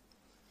Bethlehem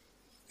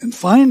and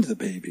find the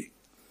baby.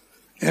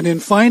 And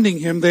in finding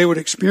him, they would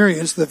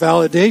experience the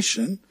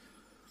validation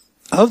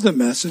of the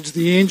message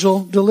the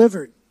angel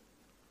delivered.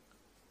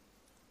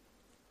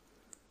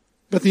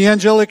 But the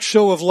angelic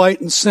show of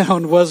light and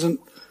sound wasn't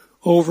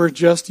over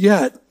just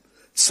yet.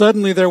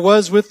 Suddenly there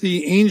was with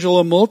the angel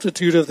a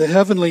multitude of the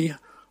heavenly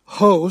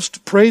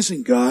host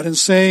praising God and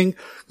saying,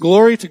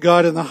 "Glory to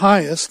God in the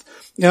highest,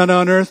 and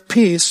on earth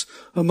peace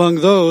among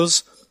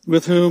those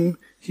with whom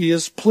he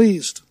is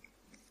pleased."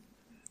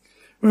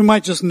 We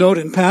might just note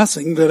in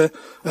passing that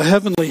a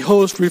heavenly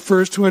host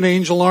refers to an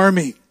angel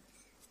army.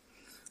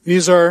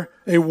 These are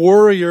a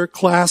warrior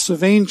class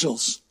of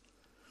angels.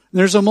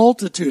 There's a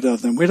multitude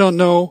of them. We don't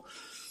know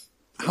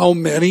how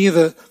many,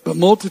 but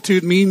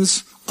multitude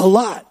means a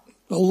lot,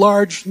 a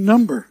large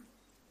number.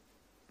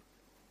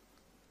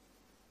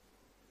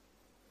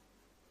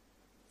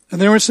 And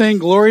they were saying,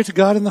 "Glory to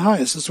God in the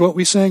highest." That's what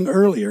we sang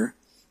earlier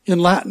in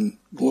Latin.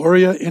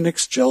 Gloria in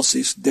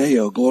excelsis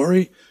Deo.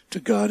 Glory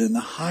to God in the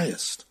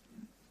highest.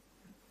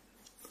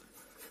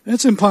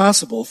 It's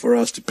impossible for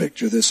us to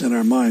picture this in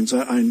our minds,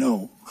 I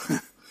know.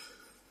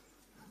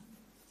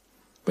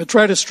 But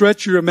try to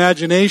stretch your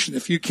imagination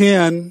if you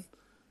can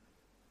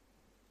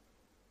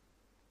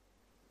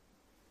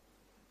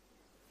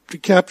to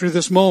capture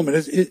this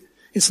moment.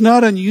 It's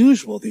not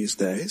unusual these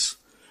days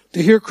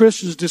to hear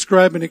Christians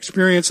describe an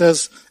experience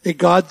as a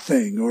God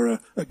thing or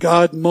a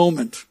God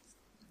moment.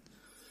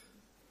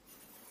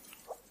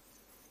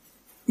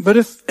 But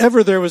if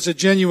ever there was a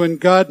genuine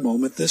God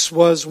moment, this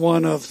was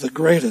one of the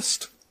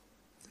greatest.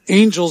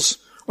 Angels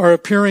are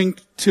appearing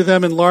to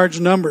them in large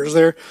numbers.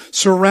 They're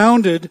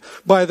surrounded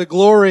by the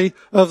glory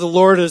of the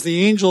Lord as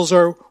the angels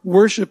are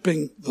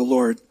worshiping the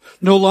Lord.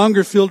 No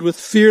longer filled with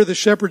fear, the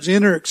shepherd's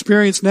inner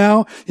experience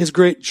now is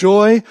great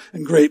joy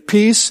and great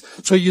peace.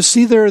 So you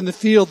see there in the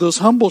field, those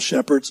humble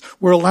shepherds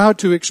were allowed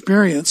to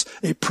experience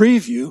a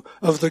preview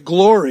of the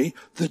glory,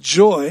 the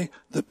joy,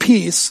 the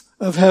peace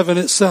of heaven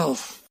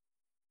itself.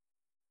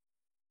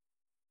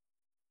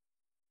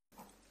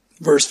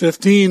 Verse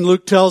 15,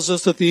 Luke tells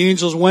us that the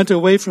angels went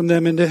away from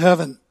them into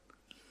heaven.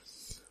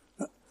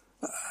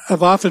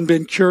 I've often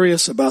been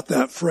curious about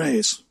that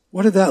phrase.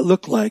 What did that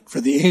look like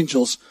for the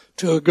angels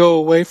to go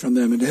away from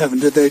them into heaven?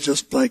 Did they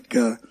just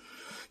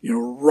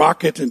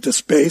rocket into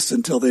space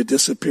until they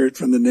disappeared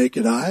from the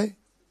naked eye?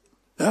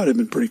 That would have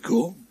been pretty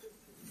cool.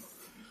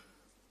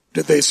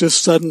 Did they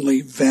just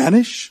suddenly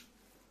vanish?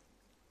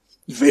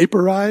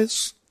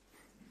 Vaporize?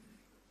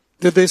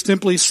 Did they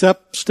simply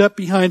step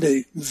behind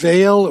a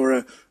veil or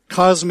a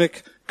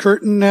cosmic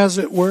curtain, as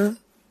it were?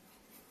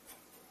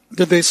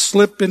 Did they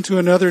slip into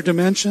another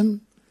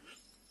dimension?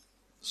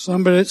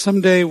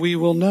 Someday we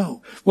will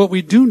know. What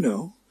we do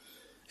know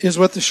is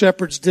what the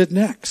shepherds did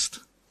next.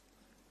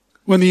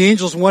 When the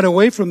angels went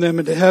away from them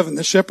into heaven,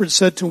 the shepherds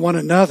said to one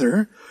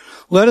another,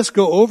 "Let us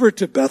go over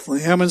to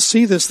Bethlehem and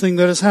see this thing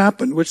that has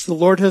happened, which the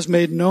Lord has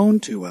made known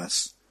to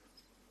us."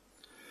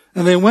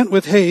 And they went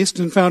with haste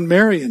and found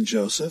Mary and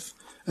Joseph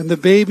and the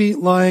baby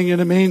lying in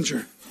a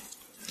manger.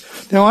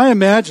 Now I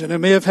imagine it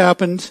may have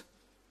happened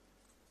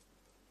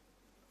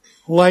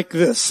like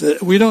this.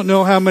 We don't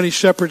know how many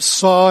shepherds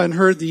saw and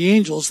heard the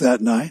angels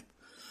that night.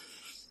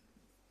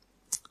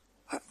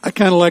 I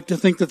kind of like to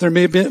think that there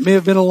may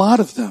have been a lot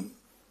of them.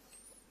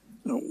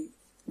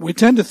 We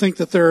tend to think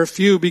that there are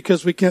few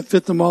because we can't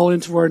fit them all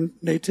into our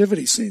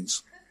nativity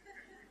scenes.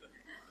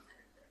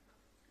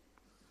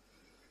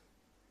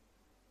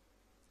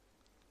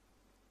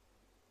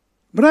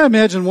 But I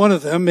imagine one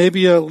of them,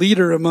 maybe a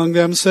leader among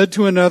them, said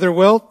to another,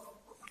 well,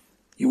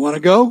 you want to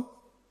go?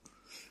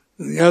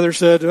 And the other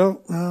said,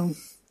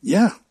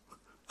 yeah,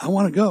 I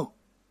want to go.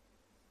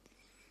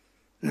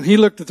 And he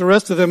looked at the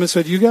rest of them and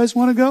said, you guys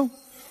want to go?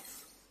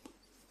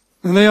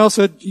 And they all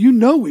said, you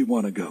know we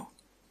want to go.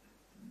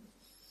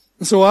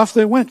 And so off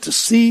they went to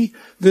see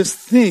this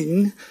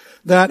thing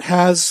that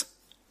has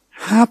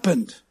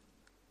happened.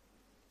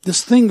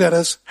 This thing that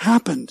has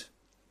happened.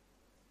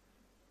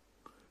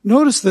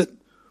 Notice that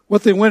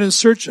what they went in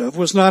search of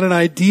was not an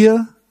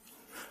idea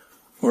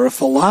or a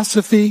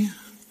philosophy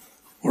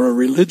or a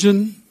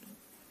religion.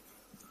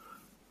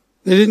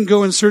 They didn't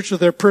go in search of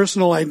their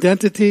personal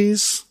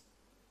identities,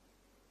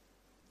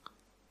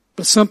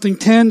 but something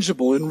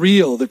tangible and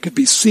real that could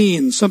be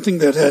seen, something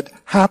that had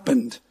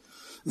happened.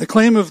 The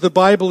claim of the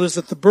Bible is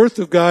that the birth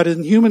of God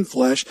in human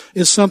flesh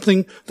is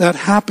something that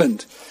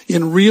happened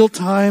in real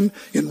time,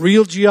 in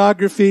real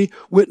geography,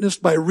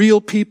 witnessed by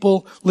real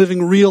people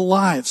living real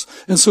lives.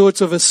 And so it's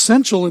of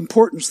essential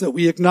importance that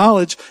we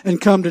acknowledge and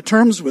come to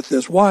terms with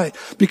this. Why?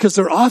 Because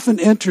there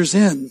often enters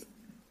in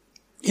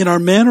our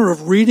manner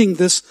of reading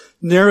this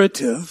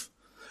narrative,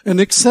 an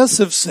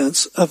excessive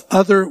sense of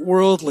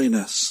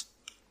otherworldliness.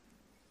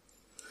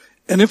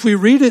 And if we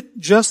read it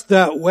just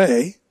that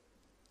way,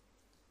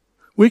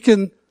 we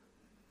can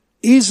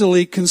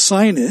easily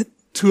consign it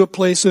to a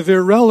place of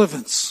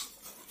irrelevance.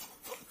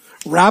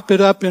 Wrap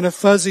it up in a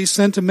fuzzy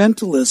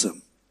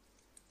sentimentalism.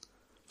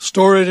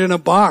 Store it in a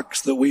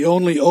box that we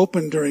only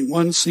open during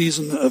one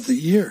season of the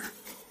year.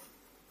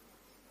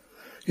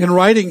 In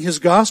writing his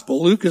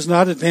gospel, Luke is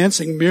not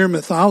advancing mere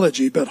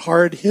mythology, but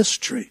hard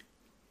history.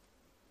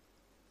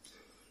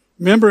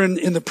 Remember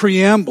in the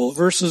preamble,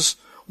 verses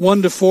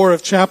 1 to 4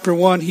 of chapter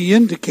 1, he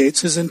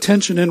indicates his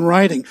intention in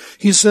writing.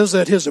 He says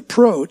that his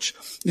approach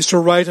is to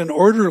write an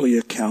orderly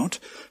account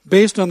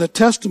based on the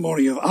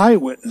testimony of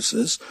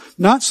eyewitnesses,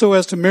 not so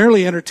as to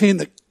merely entertain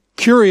the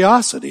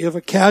curiosity of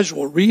a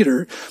casual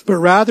reader, but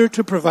rather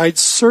to provide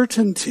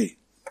certainty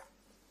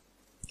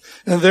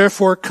and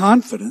therefore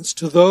confidence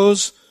to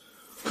those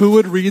who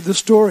would read the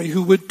story,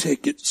 who would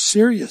take it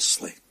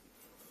seriously.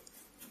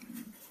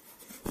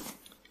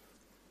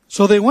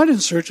 So they went in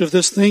search of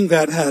this thing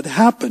that had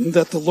happened,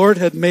 that the Lord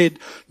had made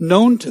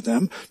known to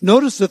them.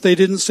 Notice that they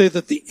didn't say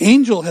that the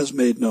angel has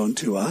made known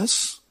to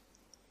us,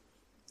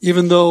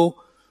 even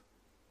though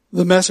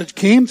the message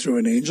came through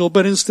an angel,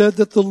 but instead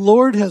that the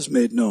Lord has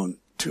made known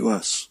to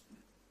us.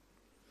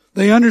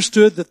 They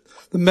understood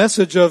that the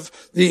message of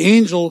the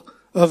angel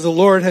of the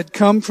Lord had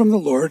come from the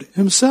Lord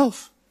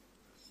himself.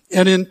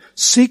 And in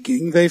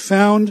seeking, they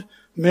found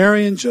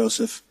Mary and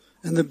Joseph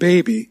and the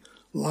baby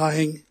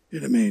lying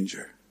in a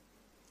manger.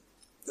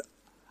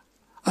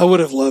 I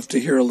would have loved to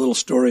hear a little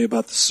story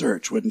about the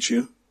search, wouldn't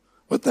you?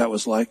 What that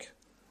was like.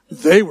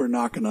 They were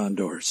knocking on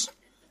doors.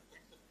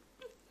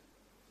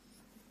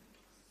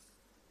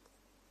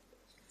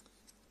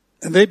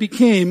 And they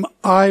became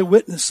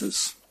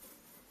eyewitnesses.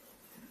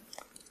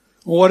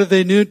 What did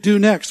they do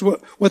next?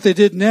 What they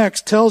did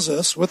next tells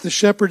us what the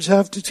shepherds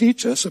have to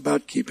teach us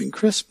about keeping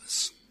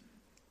Christmas.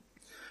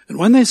 And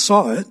when they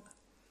saw it,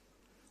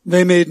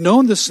 they made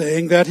known the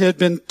saying that had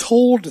been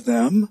told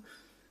them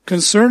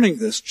concerning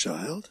this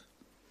child.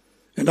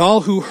 And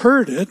all who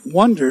heard it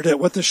wondered at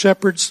what the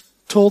shepherds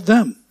told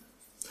them.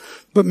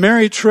 But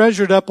Mary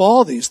treasured up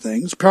all these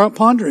things,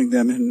 pondering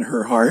them in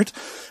her heart.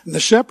 And the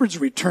shepherds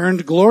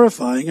returned,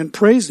 glorifying and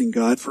praising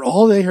God for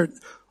all they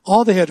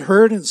had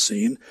heard and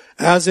seen,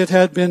 as it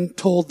had been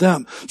told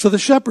them. So the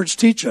shepherds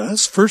teach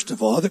us, first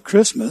of all, that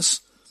Christmas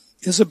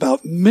is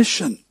about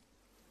mission.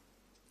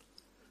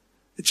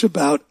 It's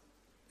about,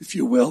 if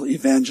you will,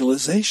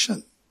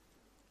 evangelization.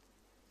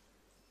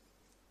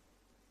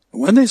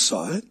 And when they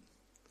saw it,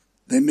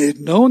 they made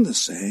known the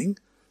saying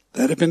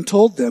that had been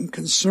told them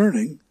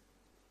concerning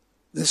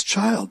this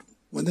child.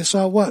 When they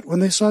saw what? When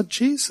they saw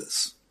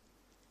Jesus.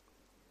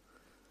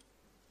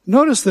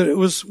 Notice that it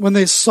was when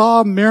they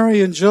saw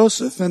Mary and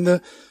Joseph and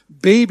the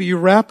baby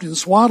wrapped in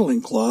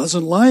swaddling cloths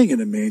and lying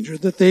in a manger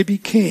that they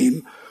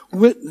became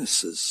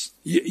witnesses.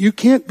 You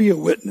can't be a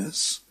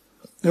witness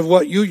of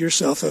what you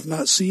yourself have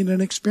not seen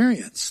and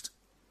experienced.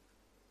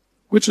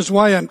 Which is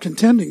why I'm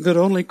contending that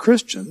only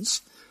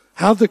Christians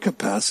have the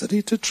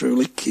capacity to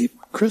truly keep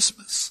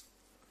Christmas.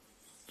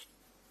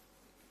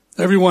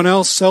 Everyone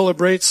else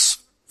celebrates,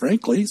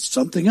 frankly,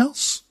 something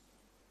else.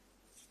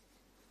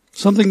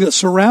 Something that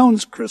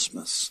surrounds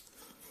Christmas.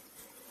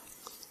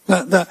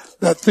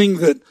 That thing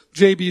that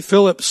J.B.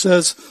 Phillips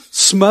says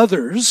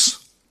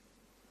smothers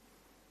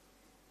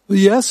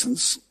the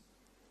essence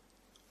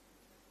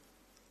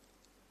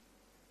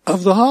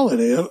of the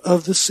holiday,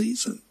 of the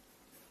season,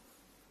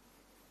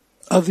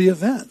 of the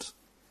event.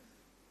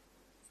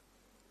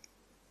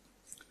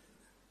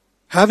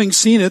 Having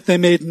seen it, they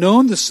made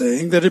known the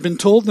saying that had been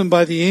told them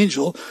by the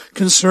angel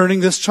concerning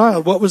this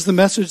child. What was the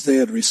message they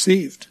had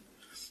received?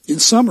 In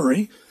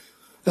summary,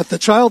 that the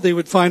child they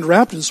would find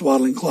wrapped in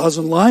swaddling cloths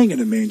and lying in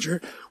a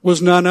manger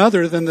was none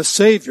other than the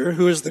Savior,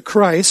 who is the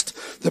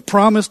Christ, the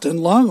promised and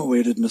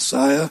long-awaited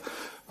Messiah.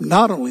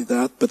 Not only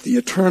that, but the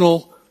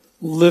eternal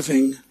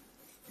living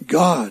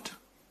God.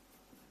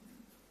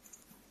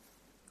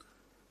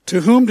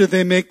 To whom did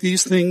they make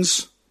these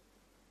things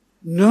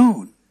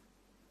known?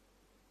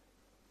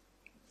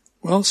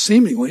 Well,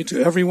 seemingly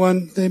to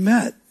everyone they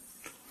met,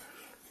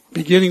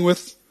 beginning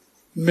with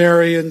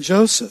Mary and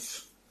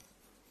Joseph.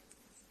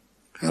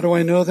 How do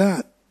I know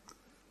that?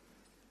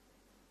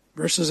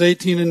 Verses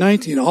 18 and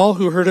 19. All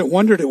who heard it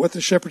wondered at what the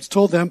shepherds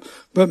told them,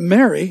 but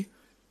Mary,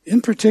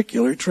 in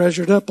particular,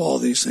 treasured up all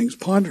these things,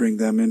 pondering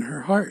them in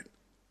her heart.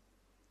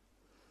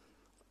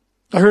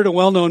 I heard a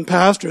well-known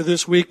pastor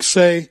this week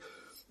say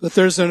that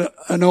there's an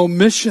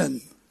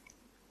omission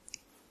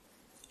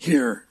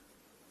here.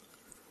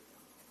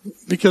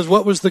 Because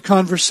what was the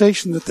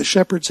conversation that the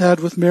shepherds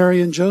had with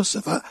Mary and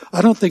Joseph?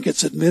 I don't think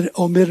it's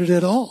omitted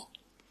at all.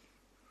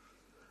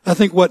 I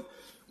think what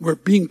we're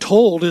being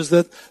told is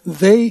that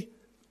they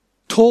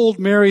told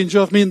Mary and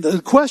Joseph. I mean,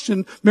 the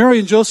question Mary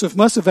and Joseph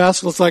must have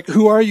asked was like,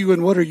 who are you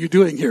and what are you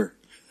doing here?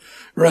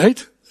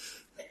 Right?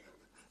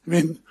 I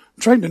mean,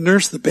 I'm trying to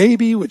nurse the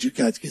baby. Would you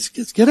guys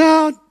get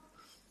out?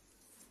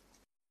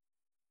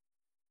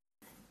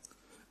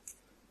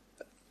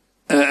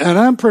 And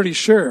I'm pretty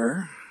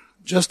sure,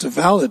 just to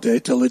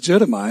validate, to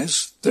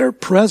legitimize their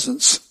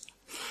presence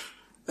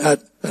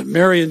at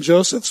Mary and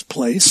Joseph's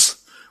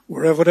place,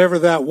 whatever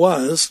that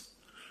was,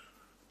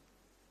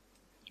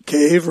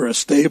 cave or a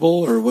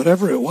stable or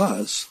whatever it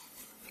was,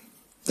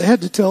 they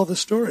had to tell the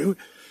story.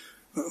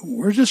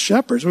 We're just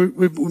shepherds.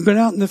 We've been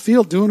out in the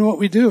field doing what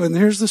we do, and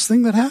here's this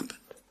thing that happened.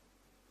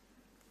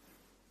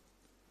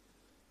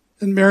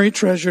 And Mary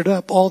treasured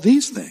up all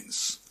these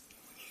things,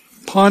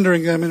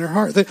 pondering them in her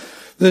heart.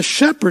 The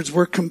shepherds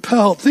were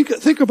compelled.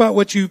 Think about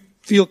what you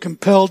feel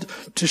compelled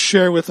to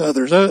share with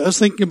others. I was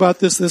thinking about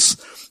this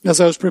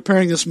as I was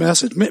preparing this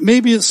message.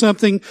 Maybe it's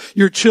something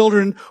your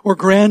children or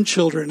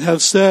grandchildren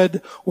have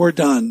said or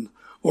done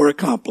or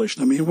accomplished.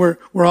 I mean, we're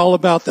all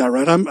about that,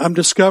 right? I'm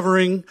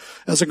discovering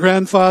as a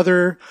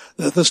grandfather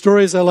that the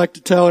stories I like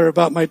to tell are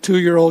about my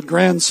 2-year-old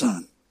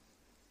grandson.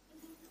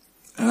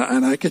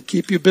 And I could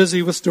keep you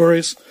busy with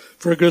stories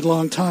for a good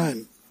long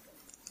time.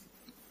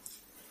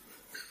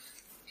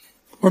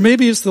 Or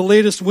maybe it's the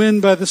latest win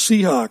by the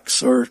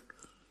Seahawks or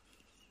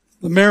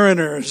the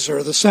Mariners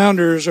or the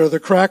Sounders or the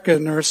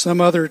Kraken or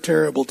some other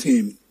terrible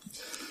team.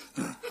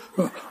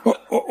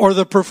 Or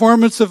the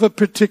performance of a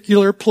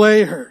particular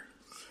player.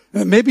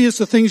 Maybe it's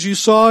the things you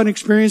saw and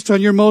experienced on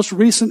your most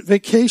recent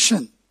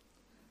vacation.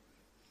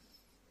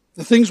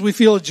 The things we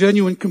feel a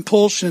genuine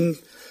compulsion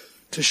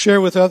to share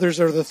with others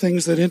are the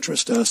things that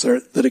interest us,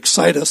 that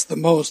excite us the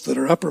most, that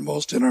are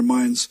uppermost in our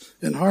minds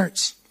and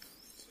hearts.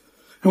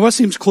 And what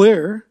seems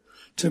clear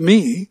to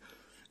me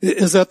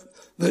is that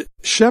the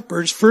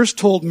shepherds first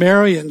told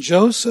Mary and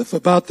Joseph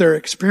about their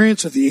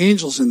experience of the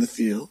angels in the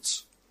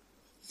fields.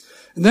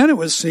 And then it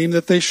would seem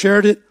that they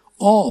shared it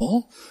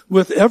all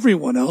with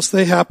everyone else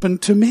they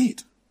happened to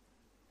meet,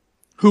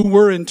 who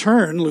were in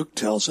turn, Luke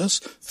tells us,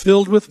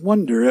 filled with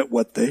wonder at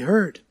what they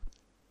heard.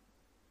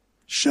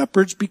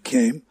 Shepherds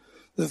became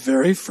the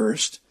very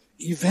first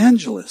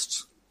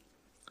evangelists.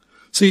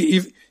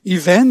 See,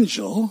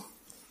 evangel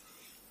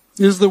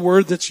is the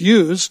word that's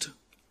used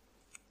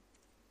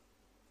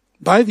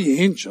by the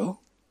angel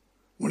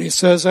when he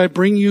says, I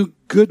bring you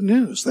good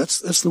news.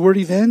 That's the word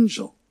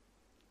evangel.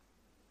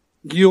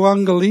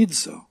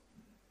 Euangelizo.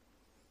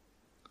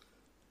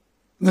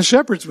 And the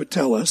shepherds would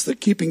tell us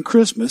that keeping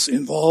Christmas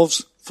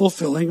involves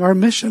fulfilling our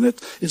mission.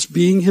 It's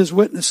being his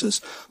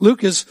witnesses.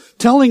 Luke is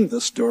telling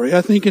the story,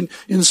 I think,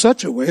 in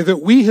such a way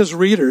that we, his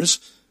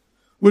readers,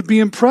 would be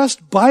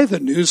impressed by the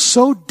news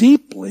so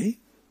deeply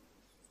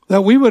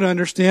that we would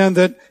understand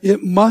that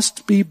it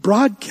must be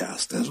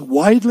broadcast as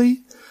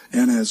widely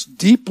and as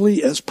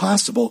deeply as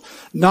possible,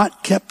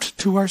 not kept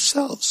to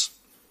ourselves.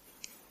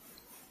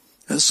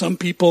 As some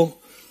people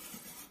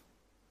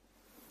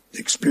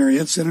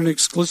experience in an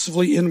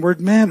exclusively inward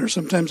manner.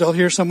 Sometimes I'll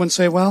hear someone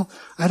say, well,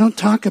 I don't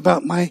talk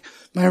about my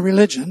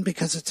religion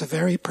because it's a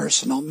very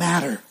personal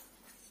matter.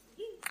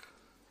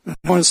 I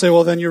want to say,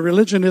 well, then your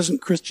religion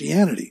isn't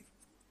Christianity.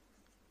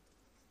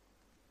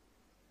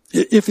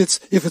 If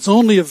it's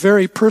only a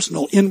very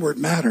personal inward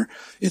matter,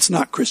 it's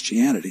not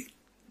Christianity.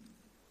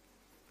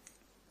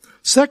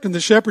 Second, the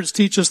shepherds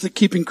teach us that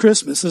keeping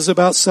Christmas is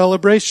about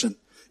celebration.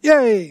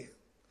 Yay!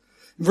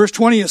 In verse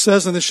 20 it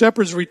says, and the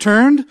shepherds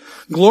returned,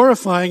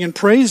 glorifying and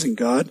praising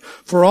God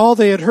for all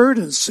they had heard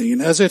and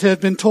seen as it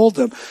had been told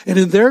them. And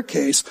in their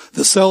case,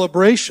 the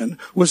celebration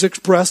was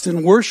expressed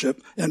in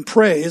worship and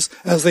praise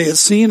as they had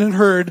seen and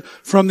heard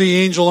from the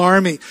angel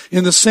army.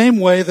 In the same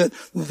way that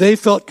they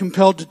felt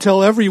compelled to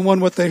tell everyone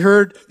what they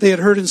had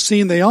heard and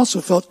seen, they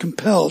also felt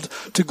compelled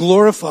to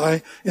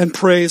glorify and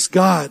praise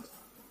God.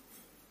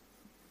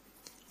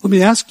 Let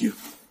me ask you,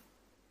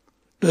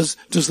 does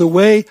the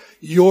way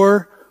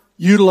you're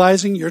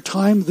utilizing your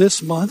time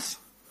this month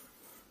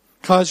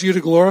cause you to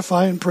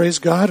glorify and praise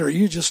God, or are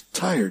you just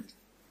tired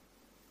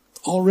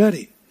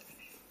already.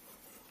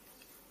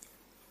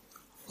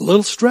 A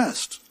little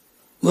stressed,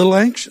 a little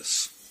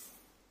anxious.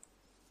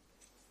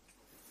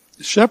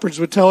 The shepherds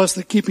would tell us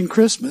that keeping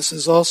Christmas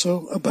is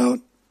also about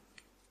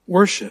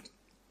worship.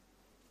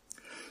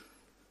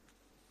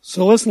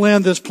 So let's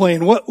land this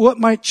plane. What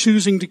might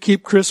choosing to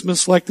keep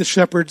Christmas like the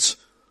shepherds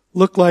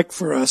look like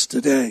for us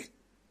today?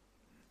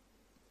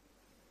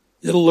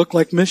 It'll look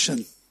like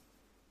mission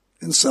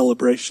and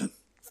celebration.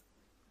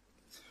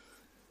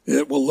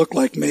 It will look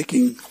like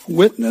making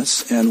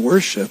witness and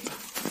worship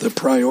the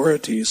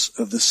priorities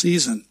of the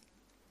season.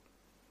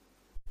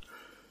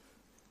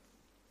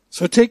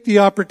 So take the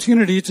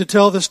opportunity to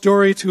tell the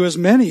story to as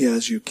many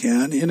as you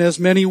can, in as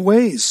many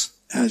ways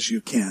as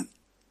you can.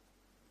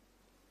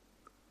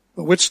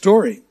 But which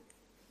story?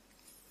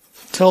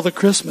 Tell the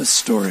Christmas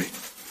story.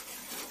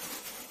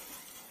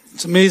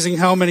 It's amazing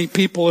how many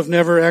people have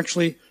never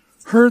actually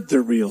heard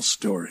the real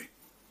story.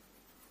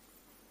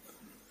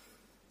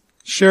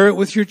 Share it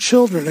with your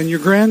children and your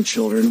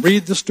grandchildren.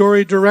 Read the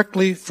story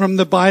directly from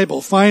the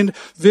Bible. Find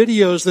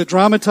videos that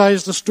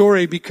dramatize the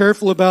story. Be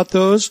careful about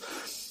those.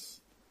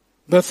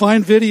 But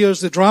find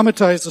videos that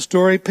dramatize the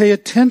story. Pay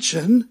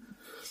attention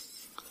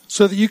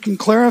so that you can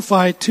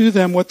clarify to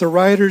them what the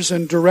writers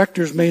and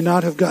directors may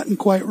not have gotten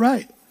quite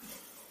right.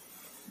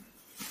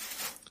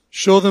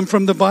 Show them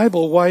from the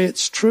Bible why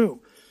it's true.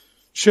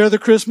 Share the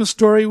Christmas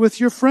story with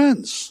your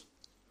friends.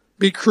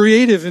 Be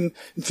creative in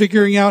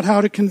figuring out how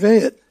to convey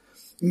it.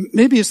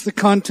 Maybe it's the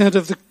content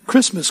of the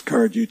Christmas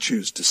card you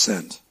choose to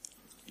send.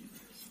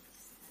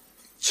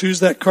 Choose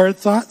that card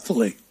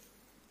thoughtfully.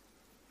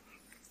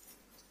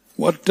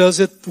 What does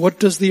the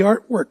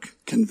artwork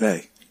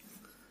convey?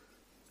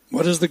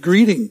 What does the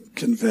greeting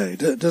convey?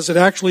 Does it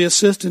actually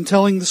assist in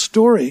telling the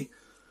story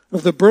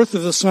of the birth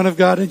of the Son of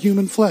God in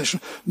human flesh?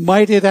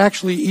 Might it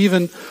actually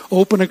even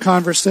open a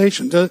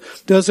conversation?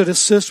 Does it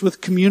assist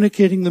with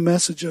communicating the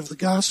message of the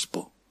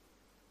gospel?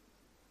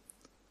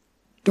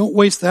 Don't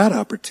waste that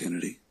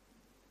opportunity.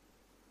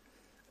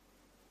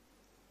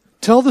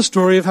 Tell the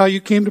story of how you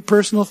came to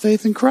personal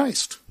faith in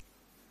Christ.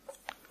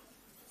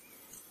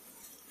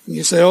 And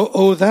you say,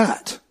 oh,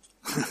 that.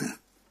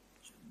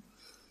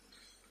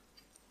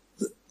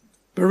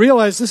 But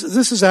realize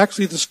this is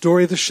actually the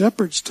story the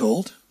shepherds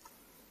told,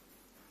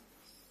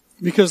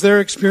 because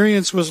their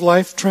experience was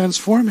life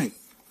transforming.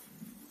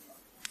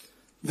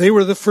 They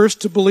were the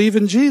first to believe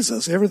in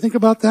Jesus. You ever think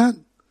about that?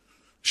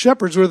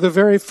 Shepherds were the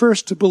very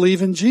first to believe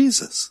in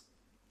Jesus.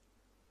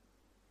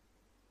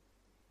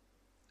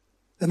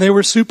 And they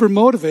were super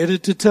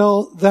motivated to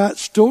tell that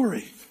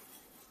story,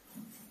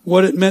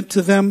 what it meant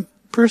to them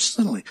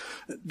personally.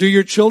 Do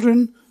your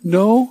children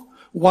know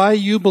why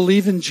you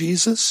believe in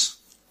Jesus?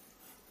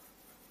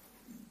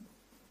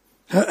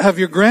 Have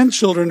your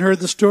grandchildren heard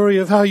the story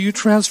of how you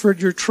transferred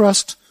your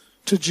trust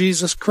to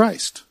Jesus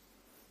Christ?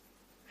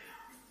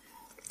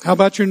 How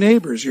about your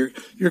neighbors, your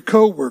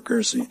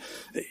co-workers?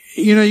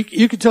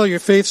 You could tell your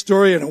faith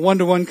story in a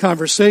one-to-one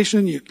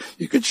conversation. You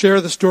could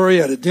share the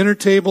story at a dinner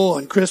table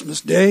on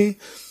Christmas Day.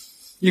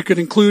 You could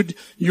include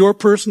your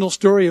personal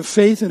story of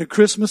faith in a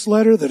Christmas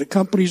letter that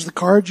accompanies the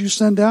cards you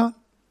send out.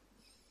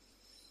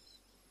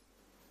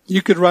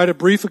 You could write a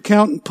brief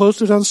account and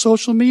post it on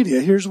social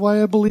media. Here's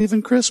why I believe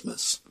in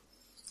Christmas.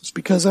 It's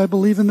because I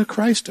believe in the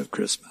Christ of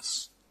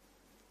Christmas.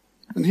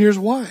 And here's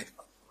why.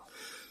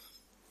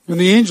 When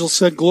the angel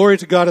said, "Glory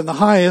to God in the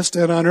highest,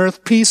 and on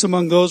earth peace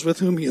among those with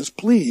whom he is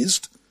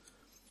pleased,"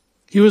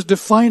 he was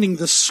defining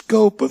the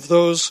scope of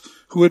those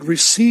who would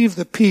receive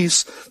the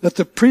peace that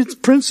the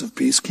Prince of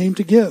Peace came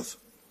to give.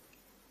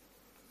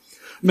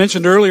 I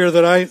mentioned earlier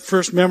that I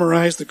first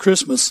memorized the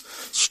Christmas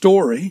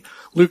story,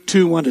 Luke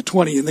 2,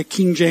 1-20, in the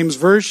King James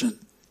Version.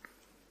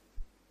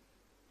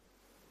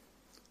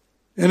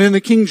 And in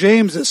the King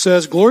James it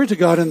says, "Glory to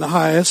God in the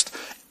highest,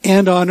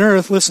 and on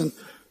earth," listen,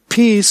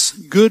 "peace,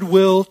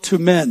 goodwill to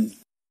men."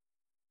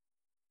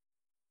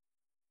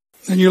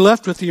 And you're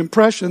left with the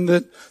impression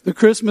that the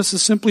Christmas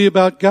is simply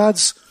about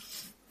God's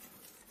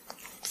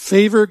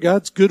favor,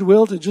 God's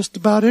goodwill to just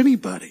about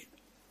anybody.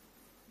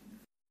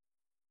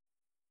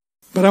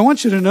 But I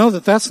want you to know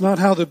that that's not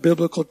how the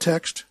biblical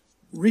text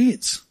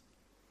reads.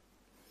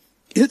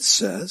 It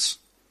says,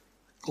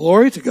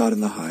 "Glory to God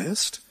in the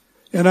highest,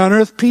 and on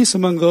earth peace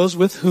among those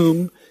with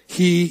whom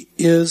he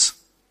is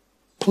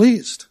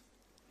pleased."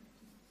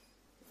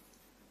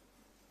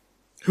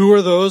 Who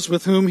are those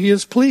with whom he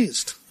is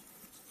pleased?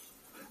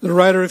 The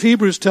writer of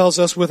Hebrews tells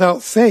us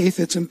without faith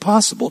it's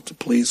impossible to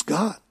please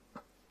God.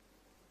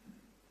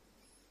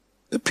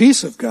 The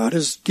peace of God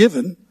is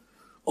given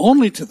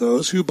only to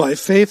those who by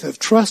faith have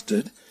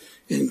trusted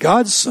in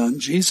God's Son,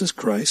 Jesus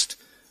Christ,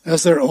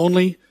 as their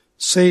only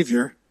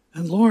Savior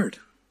and Lord.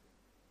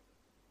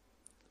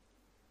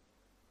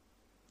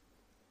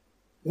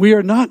 We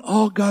are not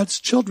all God's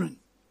children.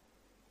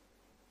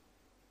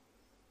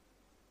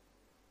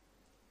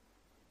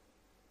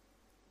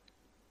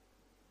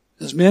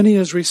 As many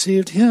as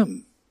received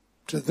him,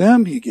 to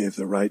them he gave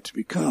the right to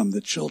become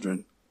the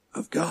children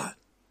of God.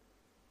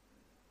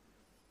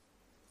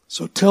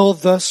 So tell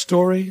the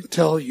story,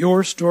 tell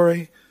your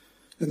story,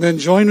 And then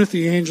join with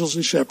the angels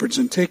and shepherds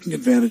in taking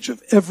advantage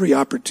of every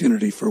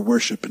opportunity for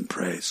worship and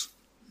praise.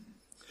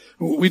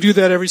 We do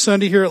that every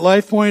Sunday here at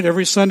Life Point.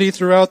 Every Sunday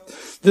throughout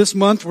this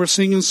month, we're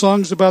singing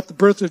songs about the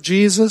birth of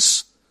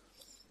Jesus.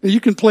 You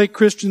can play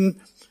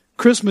Christian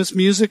Christmas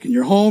music in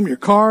your home, your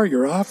car,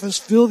 your office.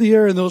 Fill the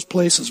air in those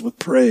places with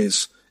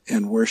praise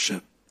and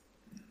worship.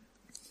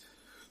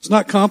 It's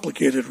not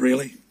complicated,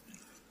 really.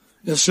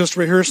 It's just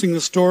rehearsing the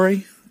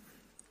story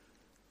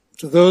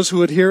to those who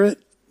would hear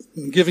it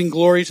and giving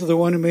glory to the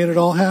one who made it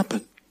all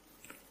happen.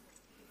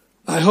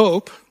 I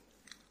hope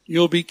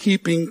you'll be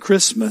keeping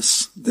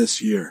Christmas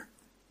this year,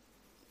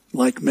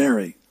 like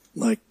Mary,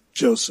 like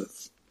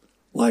Joseph,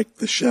 like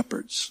the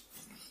shepherds.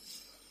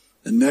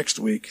 And next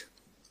week,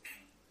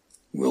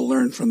 we'll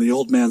learn from the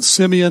old man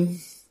Simeon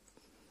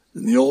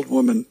and the old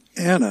woman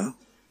Anna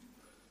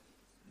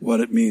what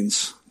it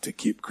means to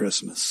keep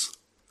Christmas.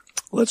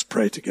 Let's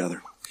pray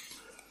together.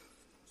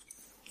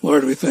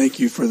 Lord, we thank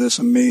you for this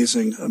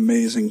amazing,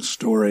 amazing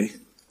story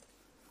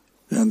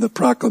and the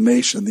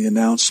proclamation, the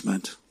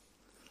announcement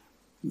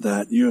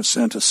that you have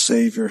sent a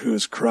Savior who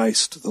is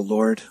Christ the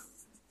Lord.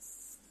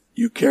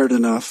 You cared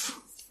enough,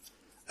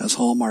 as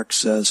Hallmark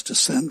says, to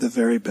send the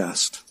very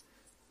best.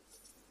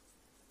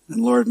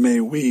 And Lord, may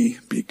we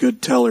be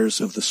good tellers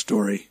of the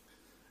story,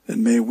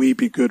 and may we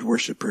be good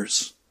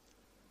worshipers.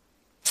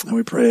 And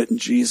we pray it in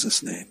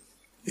Jesus' name.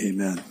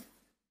 Amen.